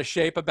bent out of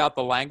shape about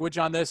the language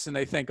on this, and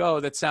they think, oh,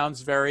 that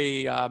sounds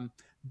very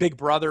Big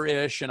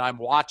Brother-ish, and I'm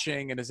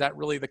watching, and is that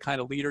really the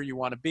kind of leader you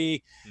want to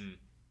be?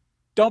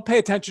 Don't pay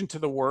attention to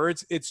the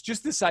words. It's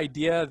just this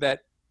idea that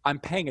I'm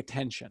paying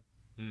attention.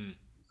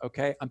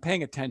 Okay. I'm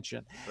paying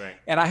attention. Right.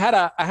 And I had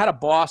a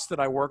boss that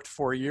I worked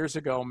for years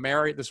ago,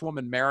 this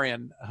woman,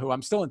 Marion, who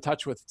I'm still in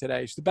touch with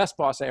today. She's the best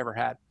boss I ever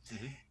had.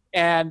 Mm-hmm.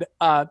 And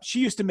she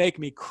used to make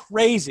me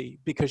crazy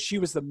because she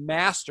was the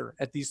master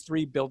at these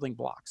 3 building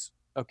blocks.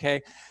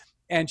 Okay.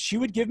 And she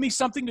would give me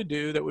something to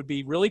do that would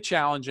be really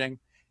challenging.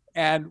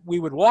 And we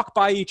would walk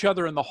by each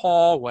other in the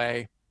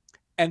hallway.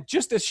 And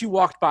just as she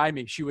walked by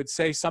me, she would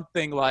say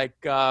something like,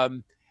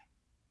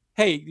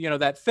 hey,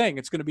 that thing,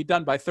 it's going to be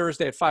done by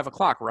Thursday at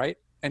 5:00, right?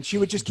 And she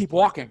would just keep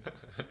walking.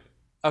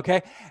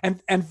 Okay.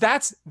 And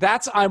that's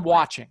I'm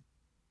watching,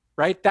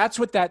 right? That's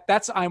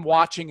I'm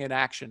watching in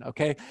action.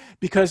 Okay.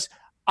 Because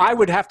I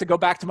would have to go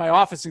back to my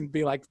office and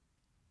be like,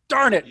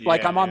 darn it,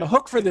 like I'm on the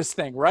hook for this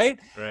thing, right?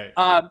 Right.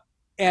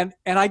 And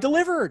I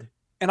delivered,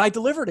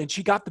 and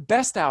she got the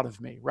best out of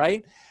me,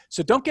 right?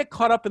 So don't get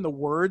caught up in the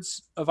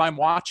words of I'm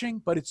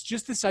watching, but it's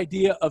just this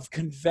idea of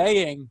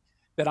conveying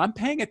that I'm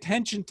paying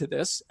attention to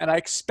this and I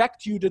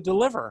expect you to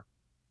deliver,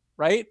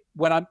 right?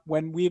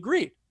 When we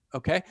agreed,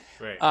 okay?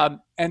 Right.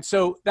 And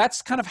so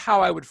that's kind of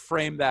how I would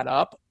frame that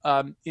up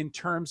in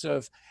terms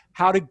of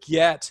how to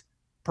get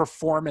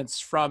performance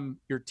from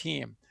your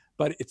team.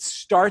 But it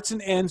starts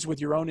and ends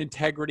with your own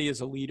integrity as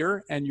a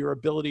leader and your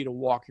ability to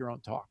walk your own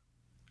talk.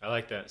 I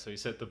like that. So you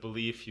set the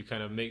belief, you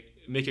kind of make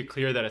it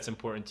clear that it's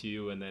important to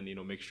you, and then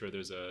make sure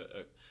there's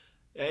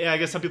yeah, I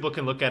guess some people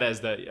can look at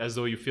it as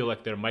though you feel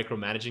like they're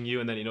micromanaging you,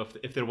 and then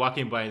if they're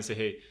walking by and say,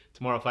 hey,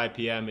 tomorrow 5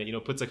 p.m.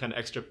 it puts a kind of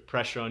extra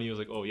pressure on you. It's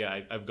like, oh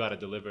yeah, I've got to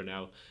deliver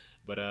now.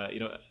 But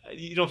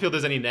you don't feel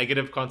there's any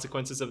negative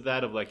consequences of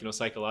that, of like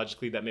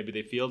psychologically that maybe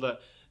they feel that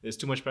there's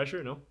too much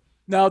pressure.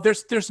 No,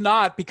 there's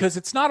not, because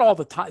it's not all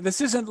the time.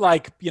 This isn't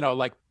like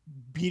like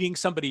beating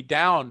somebody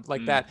down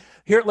like that.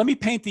 Here, let me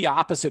paint the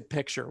opposite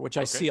picture, which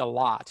I see a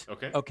lot.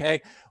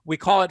 Okay. We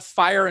call it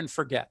fire and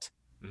forget.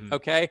 Mm-hmm.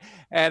 Okay.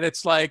 And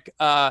it's like,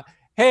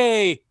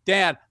 hey,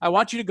 Dan, I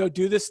want you to go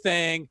do this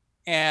thing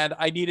and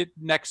I need it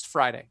next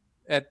Friday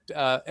at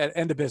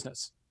end of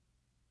business.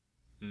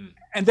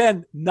 And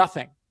then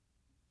nothing.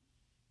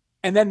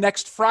 And then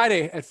next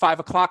Friday at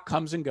 5:00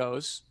 comes and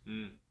goes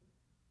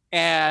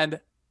and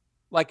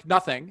like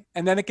nothing.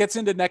 And then it gets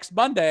into next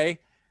Monday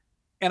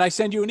and I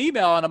send you an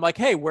email and I'm like,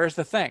 hey, where's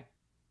the thing?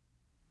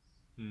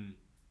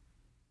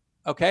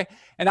 Okay.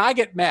 And I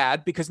get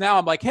mad because now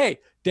I'm like, hey,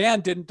 Dan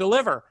didn't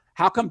deliver.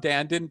 How come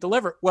Dan didn't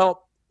deliver?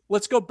 Well,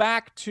 let's go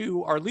back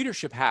to our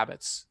leadership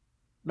habits.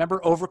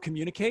 Remember, over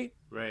communicate?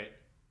 Right.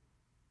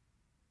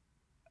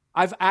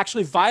 I've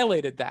actually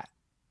violated that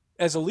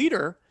as a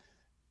leader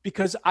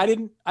because I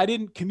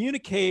didn't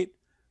communicate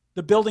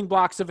the building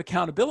blocks of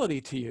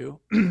accountability to you.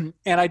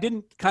 And I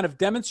didn't kind of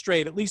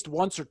demonstrate at least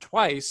once or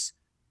twice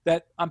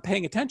that I'm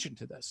paying attention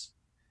to this.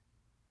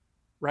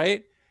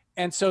 Right.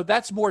 And so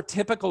that's more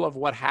typical of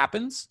what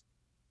happens.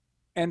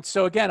 And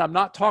so again, I'm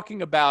not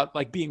talking about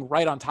like being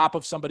right on top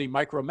of somebody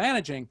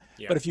micromanaging,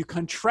 but if you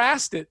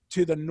contrast it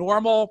to the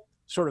normal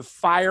sort of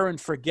fire and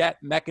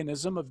forget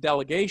mechanism of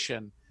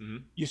delegation,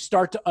 you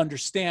start to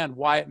understand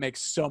why it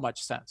makes so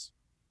much sense.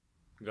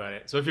 Got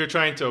it. So if you're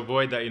trying to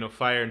avoid that,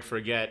 fire and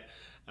forget,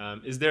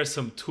 is there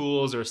some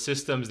tools or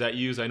systems that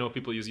use? I know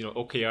people use,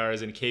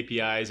 OKRs and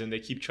KPIs, and they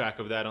keep track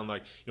of that on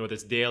like,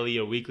 this daily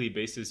or weekly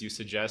basis you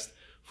suggest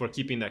for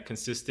keeping that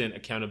consistent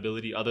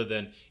accountability, other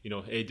than,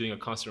 hey, doing a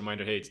constant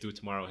reminder, hey, it's due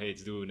tomorrow, hey,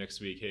 it's due next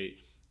week, hey,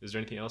 is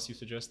there anything else you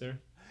suggest there?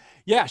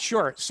 Yeah,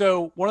 sure.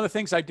 So one of the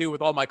things I do with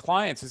all my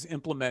clients is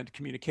implement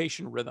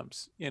communication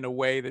rhythms in a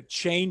way that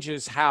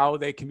changes how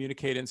they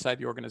communicate inside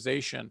the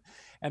organization.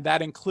 And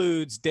that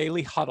includes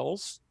daily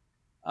huddles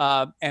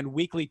and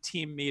weekly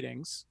team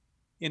meetings,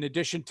 in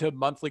addition to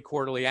monthly,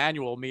 quarterly,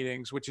 annual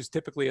meetings, which is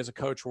typically as a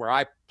coach where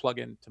I plug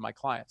into my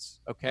clients.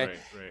 Okay.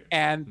 Right.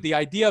 And the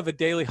idea of a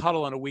daily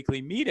huddle and a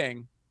weekly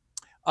meeting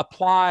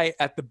apply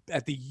at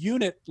the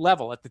unit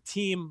level, at the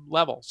team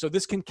level. So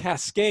this can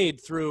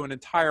cascade through an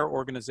entire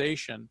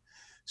organization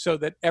so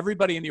that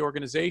everybody in the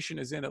organization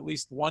is in at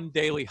least one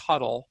daily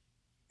huddle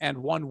and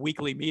one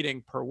weekly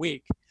meeting per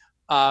week.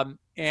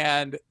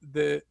 And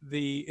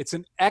it's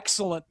an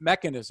excellent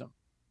mechanism,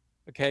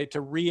 okay,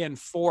 to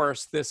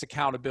reinforce this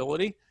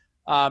accountability,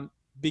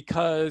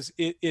 because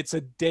it's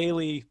a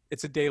daily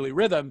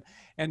rhythm.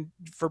 And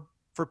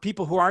for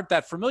people who aren't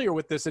that familiar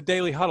with this, a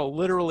daily huddle,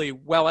 literally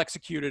well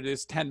executed,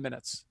 is 10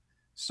 minutes.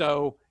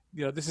 So,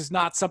 this is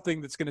not something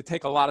that's going to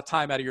take a lot of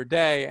time out of your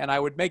day. And I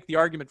would make the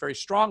argument very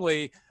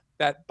strongly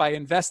that by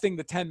investing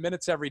the 10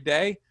 minutes every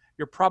day,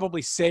 you're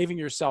probably saving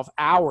yourself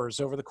hours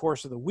over the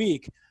course of the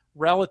week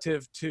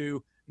relative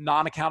to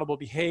non-accountable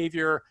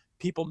behavior,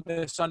 people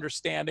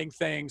misunderstanding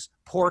things,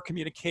 poor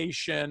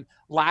communication,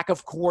 lack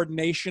of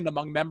coordination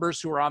among members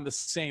who are on the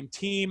same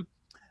team,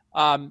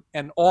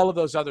 and all of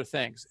those other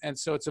things. And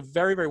so it's a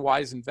very, very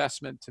wise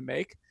investment to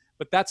make,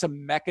 but that's a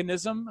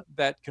mechanism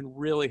that can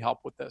really help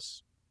with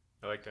this.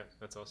 I like that.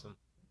 That's awesome.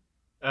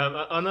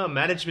 On a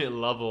management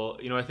level,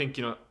 I think,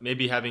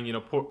 maybe having,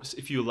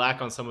 if you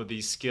lack on some of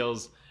these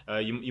skills,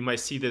 you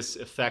might see this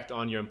effect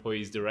on your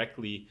employees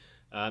directly.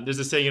 There's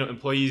a saying,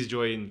 employees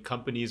join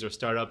companies or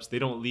startups. They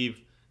don't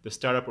leave the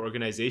startup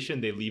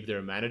organization, they leave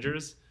their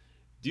managers.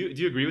 Do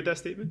you agree with that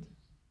statement?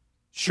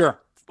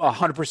 Sure,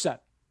 100%,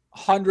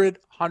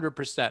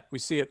 100%. We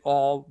see it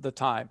all the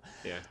time.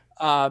 Yeah.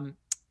 Um,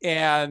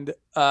 and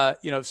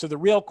so the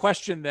real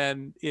question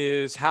then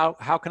is how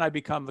can I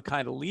become the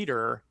kind of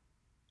leader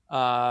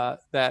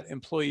that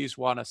employees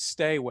want to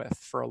stay with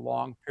for a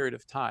long period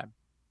of time,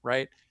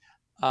 right?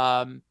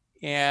 Um,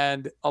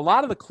 and a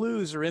lot of the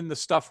clues are in the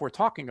stuff we're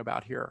talking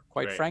about here,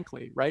 quite Right.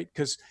 frankly, right?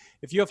 Because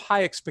if you have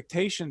high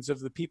expectations of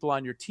the people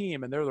on your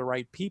team and they're the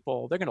right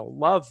people, they're going to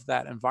love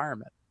that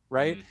environment,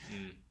 right?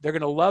 Mm-hmm. They're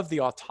going to love the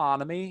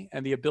autonomy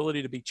and the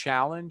ability to be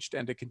challenged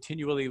and to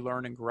continually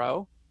learn and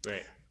grow.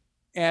 Right.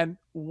 And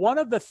one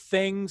of the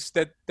things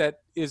that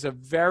is a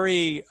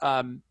very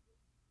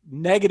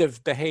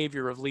negative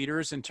behavior of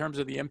leaders in terms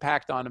of the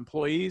impact on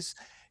employees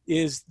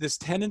is this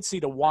tendency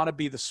to want to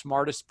be the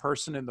smartest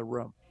person in the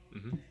room.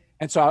 Mm-hmm.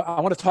 And so I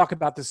want to talk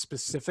about this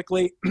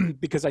specifically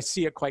because I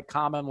see it quite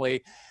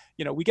commonly.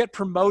 We get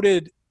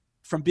promoted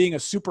from being a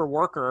super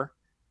worker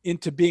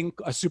into being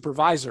a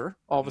supervisor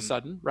all of a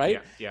sudden,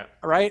 right? Yeah. Yeah.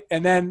 All right.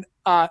 And then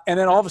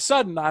all of a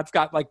sudden I've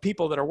got like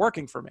people that are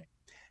working for me.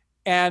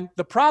 And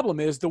the problem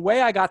is the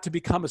way I got to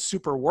become a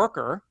super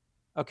worker,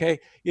 okay,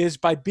 is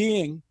by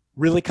being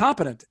really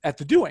competent at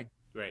the doing.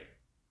 Right.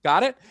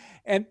 Got it?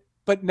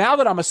 But now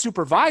that I'm a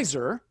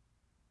supervisor,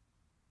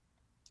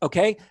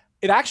 okay,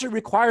 it actually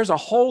requires a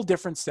whole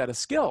different set of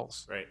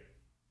skills. Right.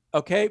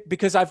 Okay,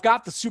 because I've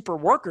got the super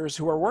workers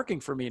who are working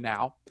for me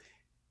now,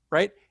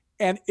 right?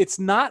 And it's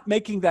not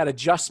making that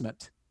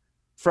adjustment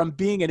from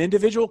being an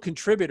individual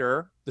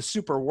contributor, the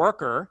super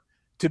worker,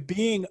 to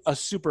being a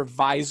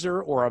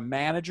supervisor or a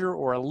manager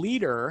or a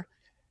leader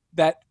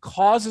that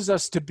causes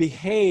us to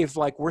behave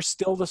like we're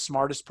still the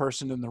smartest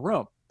person in the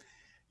room.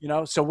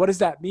 So what does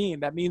that mean?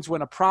 That means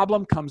when a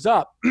problem comes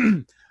up,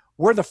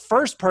 we're the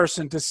first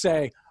person to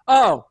say,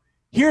 oh,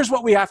 here's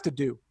what we have to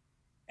do,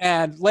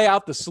 and lay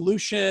out the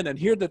solution, and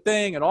here's the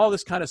thing, and all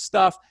this kind of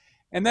stuff.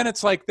 And then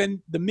it's like,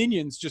 then the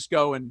minions just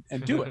go and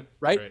do it,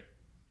 right? Right.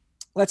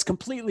 That's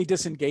completely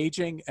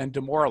disengaging and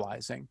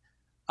demoralizing.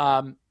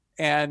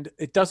 And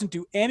it doesn't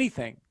do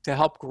anything to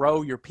help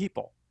grow your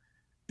people,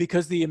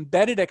 because the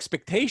embedded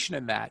expectation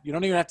in that, you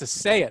don't even have to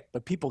say it,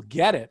 but people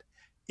get it,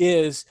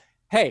 is,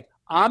 hey,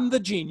 I'm the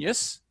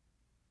genius.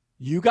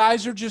 You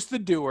guys are just the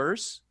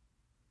doers.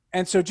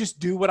 And so just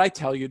do what I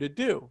tell you to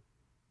do.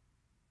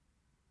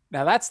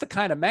 Now, that's the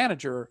kind of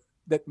manager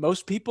that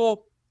most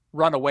people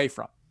run away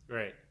from.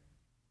 Right.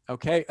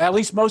 Okay. At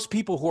least most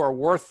people who are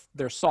worth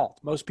their salt,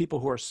 most people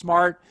who are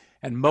smart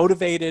and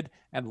motivated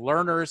and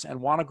learners and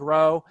want to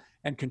grow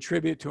and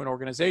contribute to an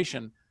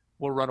organization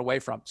will run away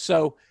from.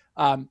 So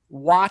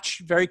watch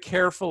very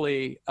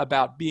carefully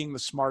about being the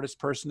smartest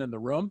person in the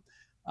room.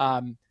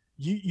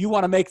 You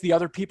want to make the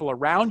other people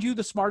around you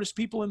the smartest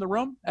people in the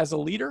room as a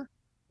leader,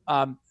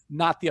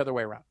 not the other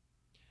way around.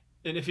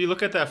 And if you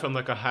look at that from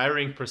like a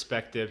hiring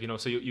perspective,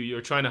 so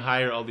you're trying to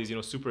hire all these,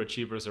 super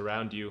achievers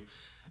around you.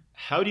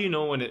 How do you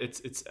know when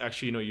it's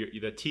actually,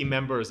 the team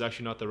member is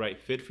actually not the right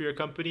fit for your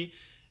company?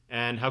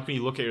 And how can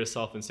you look at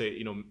yourself and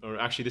say, or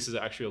actually this is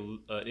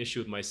actually an issue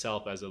with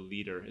myself as a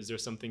leader? Is there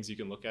some things you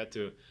can look at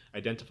to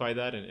identify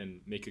that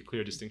and make a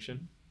clear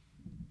distinction?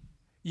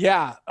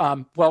 Yeah.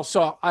 Well,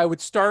 so I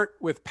would start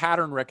with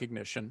pattern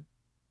recognition,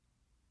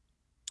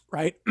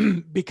 right?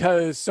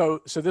 Because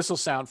so this will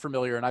sound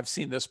familiar, and I've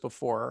seen this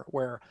before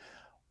where,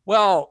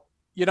 well,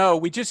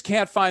 we just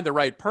can't find the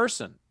right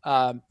person.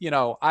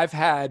 I've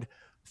had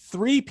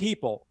 3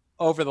 people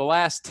over the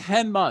last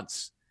 10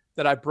 months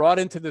that I brought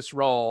into this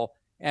role,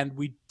 and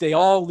they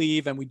all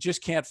leave, and we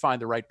just can't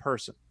find the right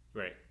person.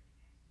 Right.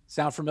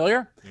 Sound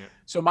familiar? Yeah.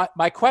 So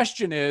my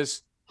question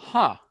is,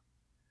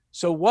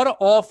 so what do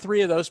all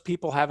 3 of those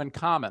people have in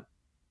common?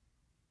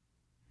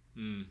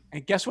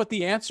 And guess what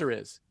the answer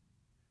is?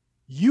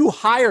 You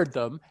hired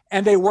them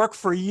and they work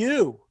for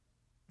you.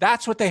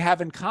 That's what they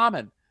have in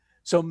common.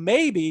 So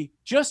maybe,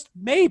 just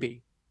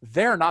maybe,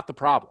 they're not the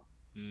problem.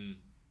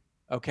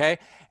 Okay?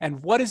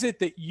 And what is it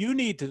that you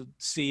need to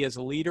see as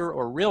a leader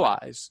or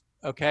realize,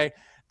 okay,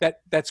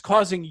 that's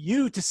causing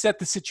you to set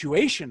the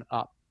situation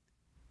up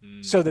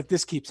so that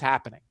this keeps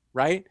happening,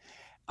 right?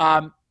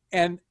 Because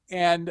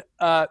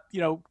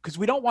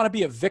we don't want to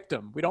be a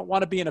victim. We don't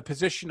want to be in a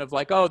position of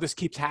like, oh, this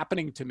keeps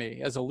happening to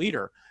me as a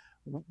leader.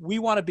 We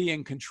want to be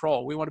in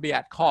control. We want to be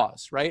at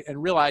cause, right?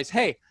 And realize,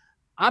 hey,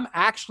 I'm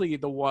actually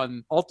the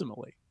one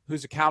ultimately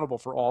who's accountable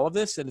for all of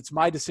this. And it's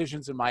my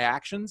decisions and my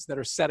actions that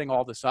are setting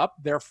all this up.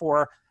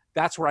 Therefore,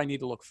 that's where I need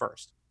to look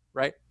first,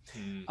 right?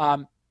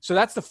 So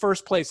that's the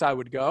first place I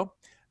would go.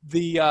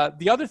 The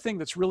other thing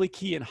that's really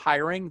key in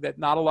hiring that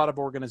not a lot of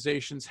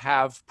organizations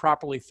have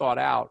properly thought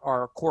out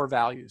are core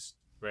values.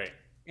 Right.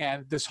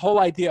 And this whole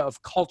idea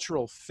of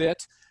cultural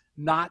fit,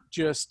 not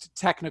just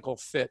technical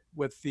fit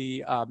with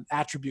the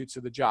attributes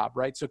of the job,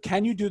 right? So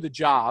can you do the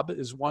job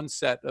is one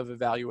set of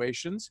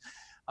evaluations,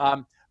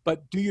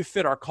 but do you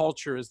fit our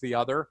culture is the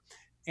other.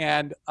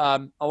 And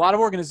a lot of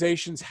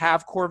organizations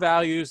have core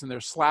values and they're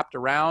slapped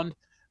around,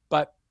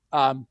 but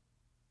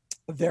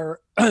they're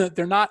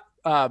not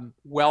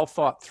well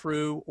thought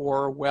through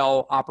or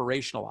well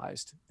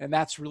operationalized. And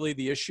that's really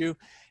the issue.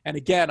 And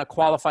again, a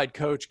qualified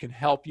coach can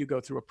help you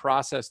go through a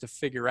process to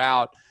figure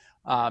out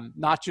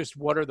not just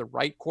what are the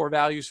right core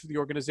values for the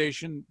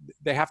organization.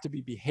 They have to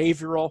be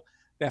behavioral.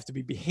 They have to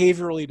be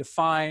behaviorally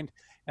defined.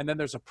 And then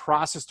there's a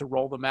process to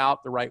roll them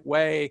out the right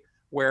way,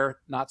 where,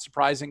 not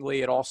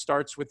surprisingly, it all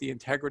starts with the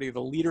integrity of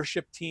the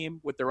leadership team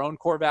with their own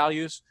core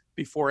values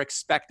before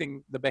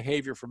expecting the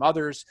behavior from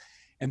others.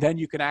 And then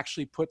you can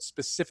actually put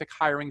specific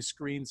hiring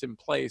screens in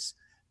place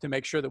to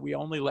make sure that we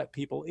only let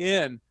people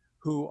in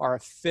who are a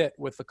fit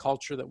with the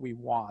culture that we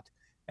want.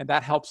 And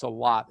that helps a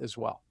lot as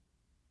well.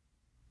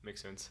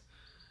 Makes sense.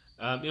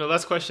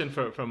 Last question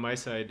from my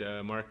side,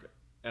 Mark.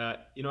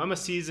 I'm a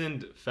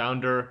seasoned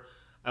founder.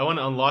 I want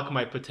to unlock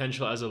my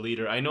potential as a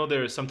leader. I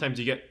know sometimes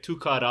you get too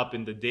caught up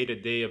in the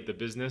day-to-day of the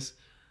business,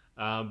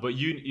 but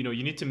you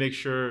need to make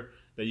sure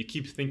that you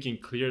keep thinking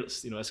clear,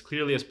 as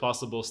clearly as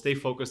possible. Stay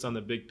focused on the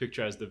big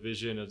picture as the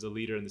vision, as the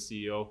leader and the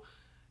CEO.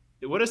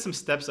 What are some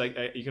steps I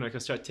can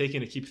start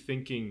taking to keep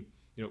thinking?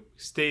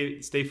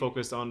 Stay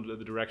focused on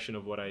the direction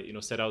of what I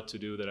set out to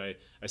do, that I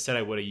said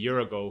I would a year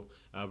ago,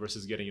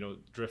 versus getting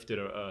drifted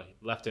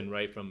left and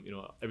right from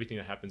everything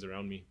that happens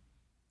around me.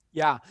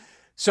 Yeah.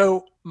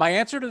 So my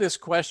answer to this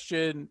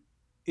question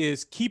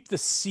is keep the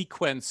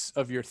sequence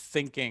of your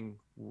thinking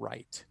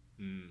right.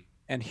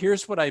 And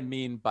here's what I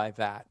mean by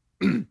that.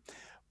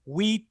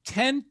 We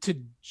tend to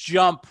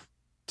jump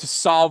to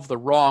solve the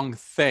wrong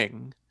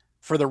thing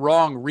for the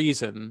wrong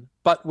reason,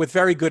 but with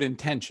very good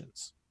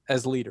intentions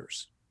as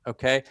leaders.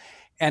 Okay.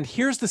 And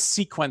here's the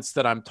sequence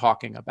that I'm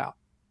talking about.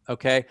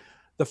 Okay.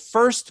 The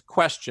first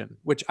question,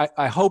 which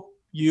I hope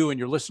you and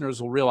your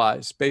listeners will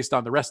realize based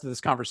on the rest of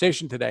this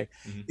conversation today,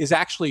 is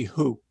actually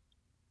who.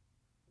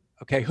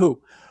 Okay.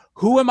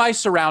 Who am I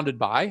surrounded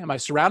by? Am I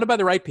surrounded by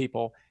the right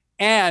people?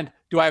 And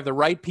do I have the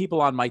right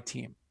people on my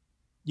team?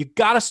 You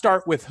got to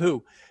start with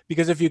who,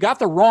 because if you got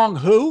the wrong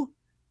who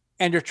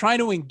and you're trying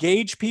to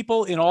engage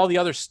people in all the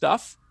other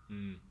stuff,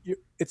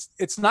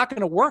 it's not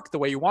going to work the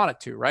way you want it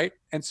to, right?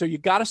 And so you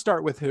got to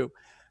start with who.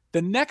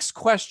 The next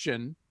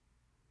question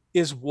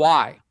is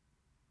why.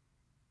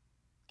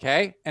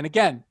 Okay. And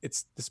again,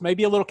 this may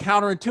be a little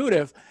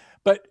counterintuitive,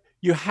 but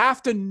you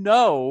have to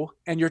know,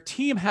 and your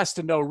team has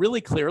to know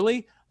really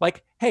clearly,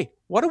 like, hey,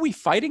 what are we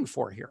fighting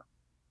for here?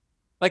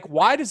 Like,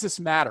 why does this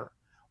matter?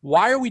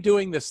 Why are we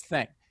doing this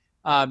thing?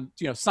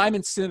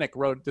 Simon Sinek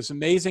wrote this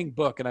amazing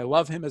book, and I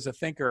love him as a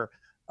thinker,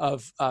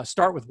 of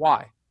Start With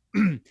Why.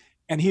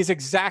 And he's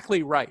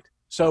exactly right.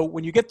 So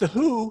when you get the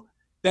who,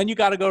 then you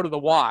got to go to the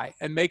why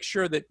and make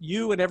sure that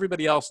you and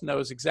everybody else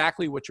knows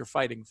exactly what you're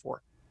fighting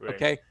for. Right.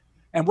 Okay.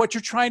 And what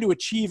you're trying to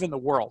achieve in the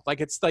world.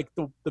 Like, it's like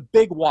the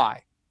big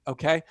why.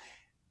 Okay.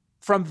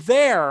 From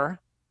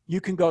there,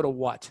 you can go to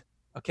what.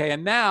 Okay.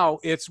 And now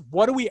it's,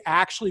 what do we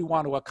actually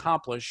want to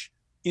accomplish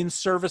in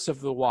service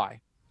of the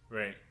why?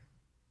 Right.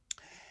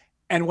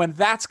 And when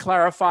that's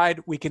clarified,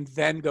 we can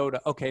then go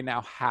to, okay,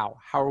 now how?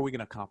 How are we going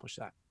to accomplish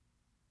that?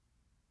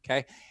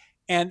 Okay.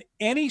 And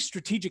any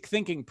strategic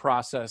thinking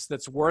process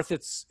that's worth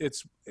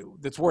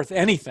that's worth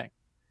anything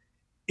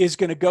is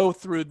going to go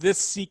through this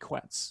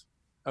sequence.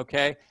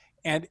 Okay.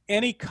 And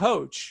any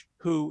coach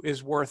who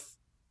is worth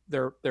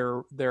worth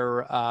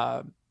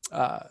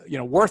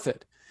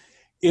it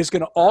is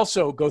going to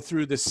also go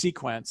through this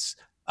sequence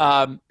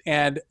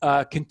and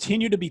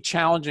continue to be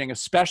challenging,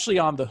 especially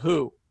on the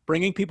who,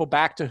 bringing people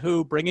back to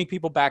who,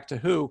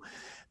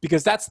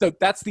 because that's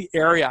the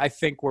area I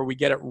think where we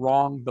get it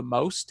wrong the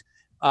most.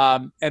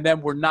 And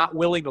then we're not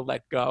willing to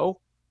let go,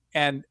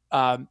 and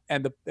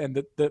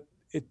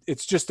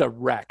it's just a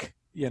wreck.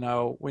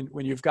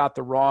 When you've got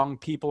the wrong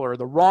people or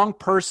the wrong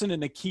person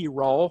in a key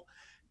role,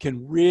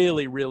 can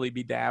really, really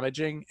be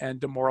damaging and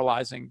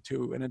demoralizing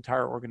to an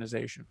entire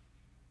organization.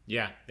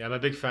 Yeah, I'm a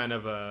big fan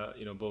of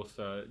both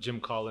Jim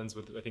Collins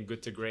with, I think,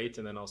 Good to Great,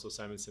 and then also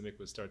Simon Sinek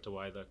with Start to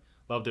Why.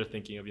 Love their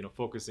thinking of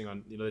focusing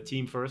on the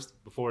team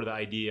first before the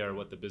idea or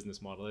what the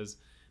business model is.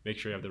 Make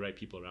sure you have the right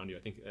people around you. I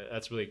think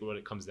that's really what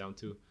it comes down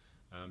to.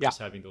 Just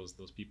having those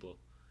people.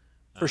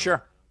 For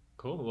sure.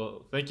 Cool.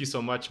 Well, thank you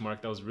so much,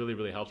 Mark. That was really,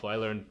 really helpful. I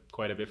learned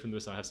quite a bit from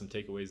this. I have some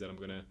takeaways that I'm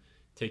going to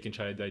take and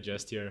try to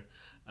digest here.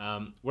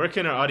 Where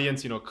can our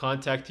audience,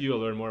 contact you or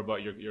learn more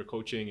about your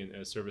coaching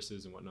and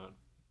services and whatnot?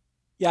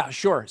 Yeah,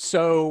 sure.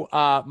 So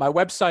my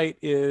website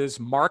is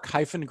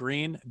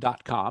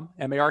mark-green.com,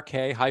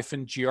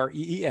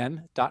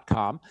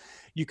 mark-green.com.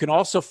 You can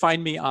also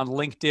find me on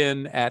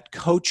LinkedIn at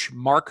Coach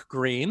Mark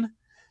Green.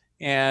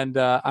 And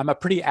I'm a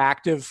pretty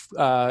active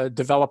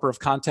developer of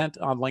content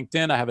on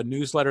LinkedIn. I have a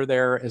newsletter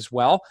there as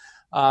well.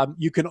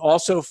 You can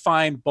also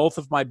find both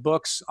of my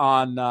books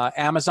on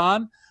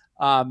Amazon.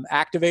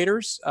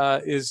 Activators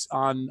is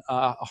on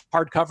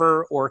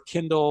hardcover or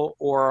Kindle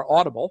or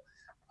Audible.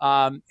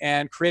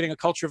 And Creating a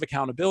Culture of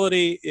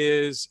Accountability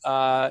is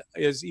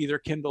either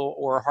Kindle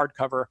or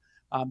hardcover.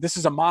 This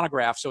is a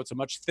monograph, so it's a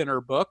much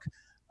thinner book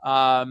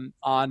on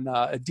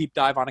a deep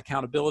dive on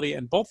accountability.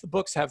 And both the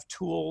books have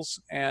tools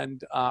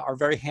and are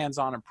very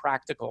hands-on and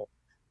practical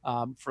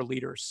for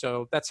leaders.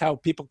 So that's how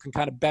people can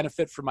kind of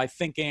benefit from my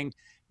thinking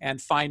and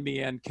find me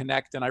and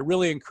connect. And I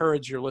really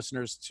encourage your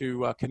listeners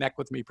to connect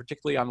with me,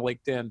 particularly on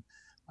LinkedIn.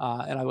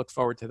 And I look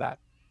forward to that.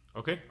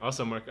 Okay,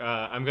 awesome, Mark.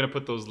 I'm going to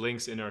put those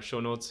links in our show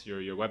notes,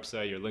 your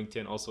website, your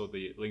LinkedIn, also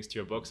the links to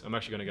your books. I'm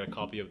actually going to get a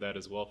copy of that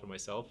as well for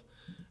myself.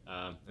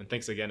 And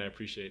thanks again. I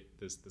appreciate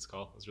this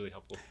call. It was really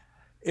helpful.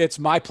 It's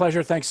my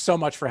pleasure. Thanks so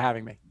much for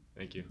having me.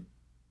 Thank you.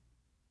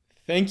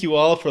 Thank you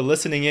all for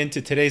listening in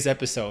to today's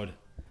episode.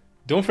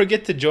 Don't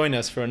forget to join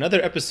us for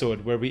another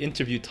episode where we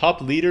interview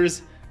top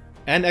leaders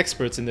and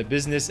experts in the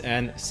business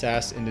and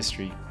SaaS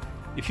industry.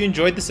 If you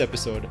enjoyed this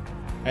episode,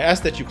 I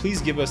ask that you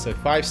please give us a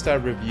 5-star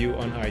review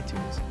on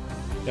iTunes.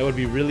 That would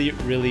be really,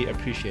 really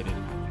appreciated.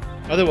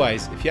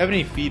 Otherwise, if you have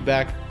any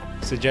feedback,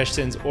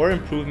 suggestions, or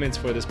improvements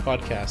for this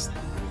podcast,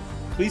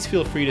 please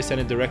feel free to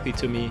send it directly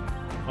to me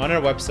on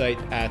our website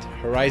at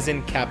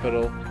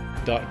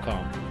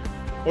horizoncapital.com.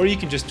 Or you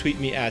can just tweet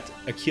me at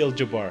Akil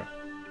Jabbar.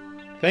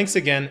 Thanks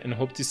again, and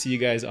hope to see you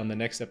guys on the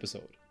next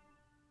episode.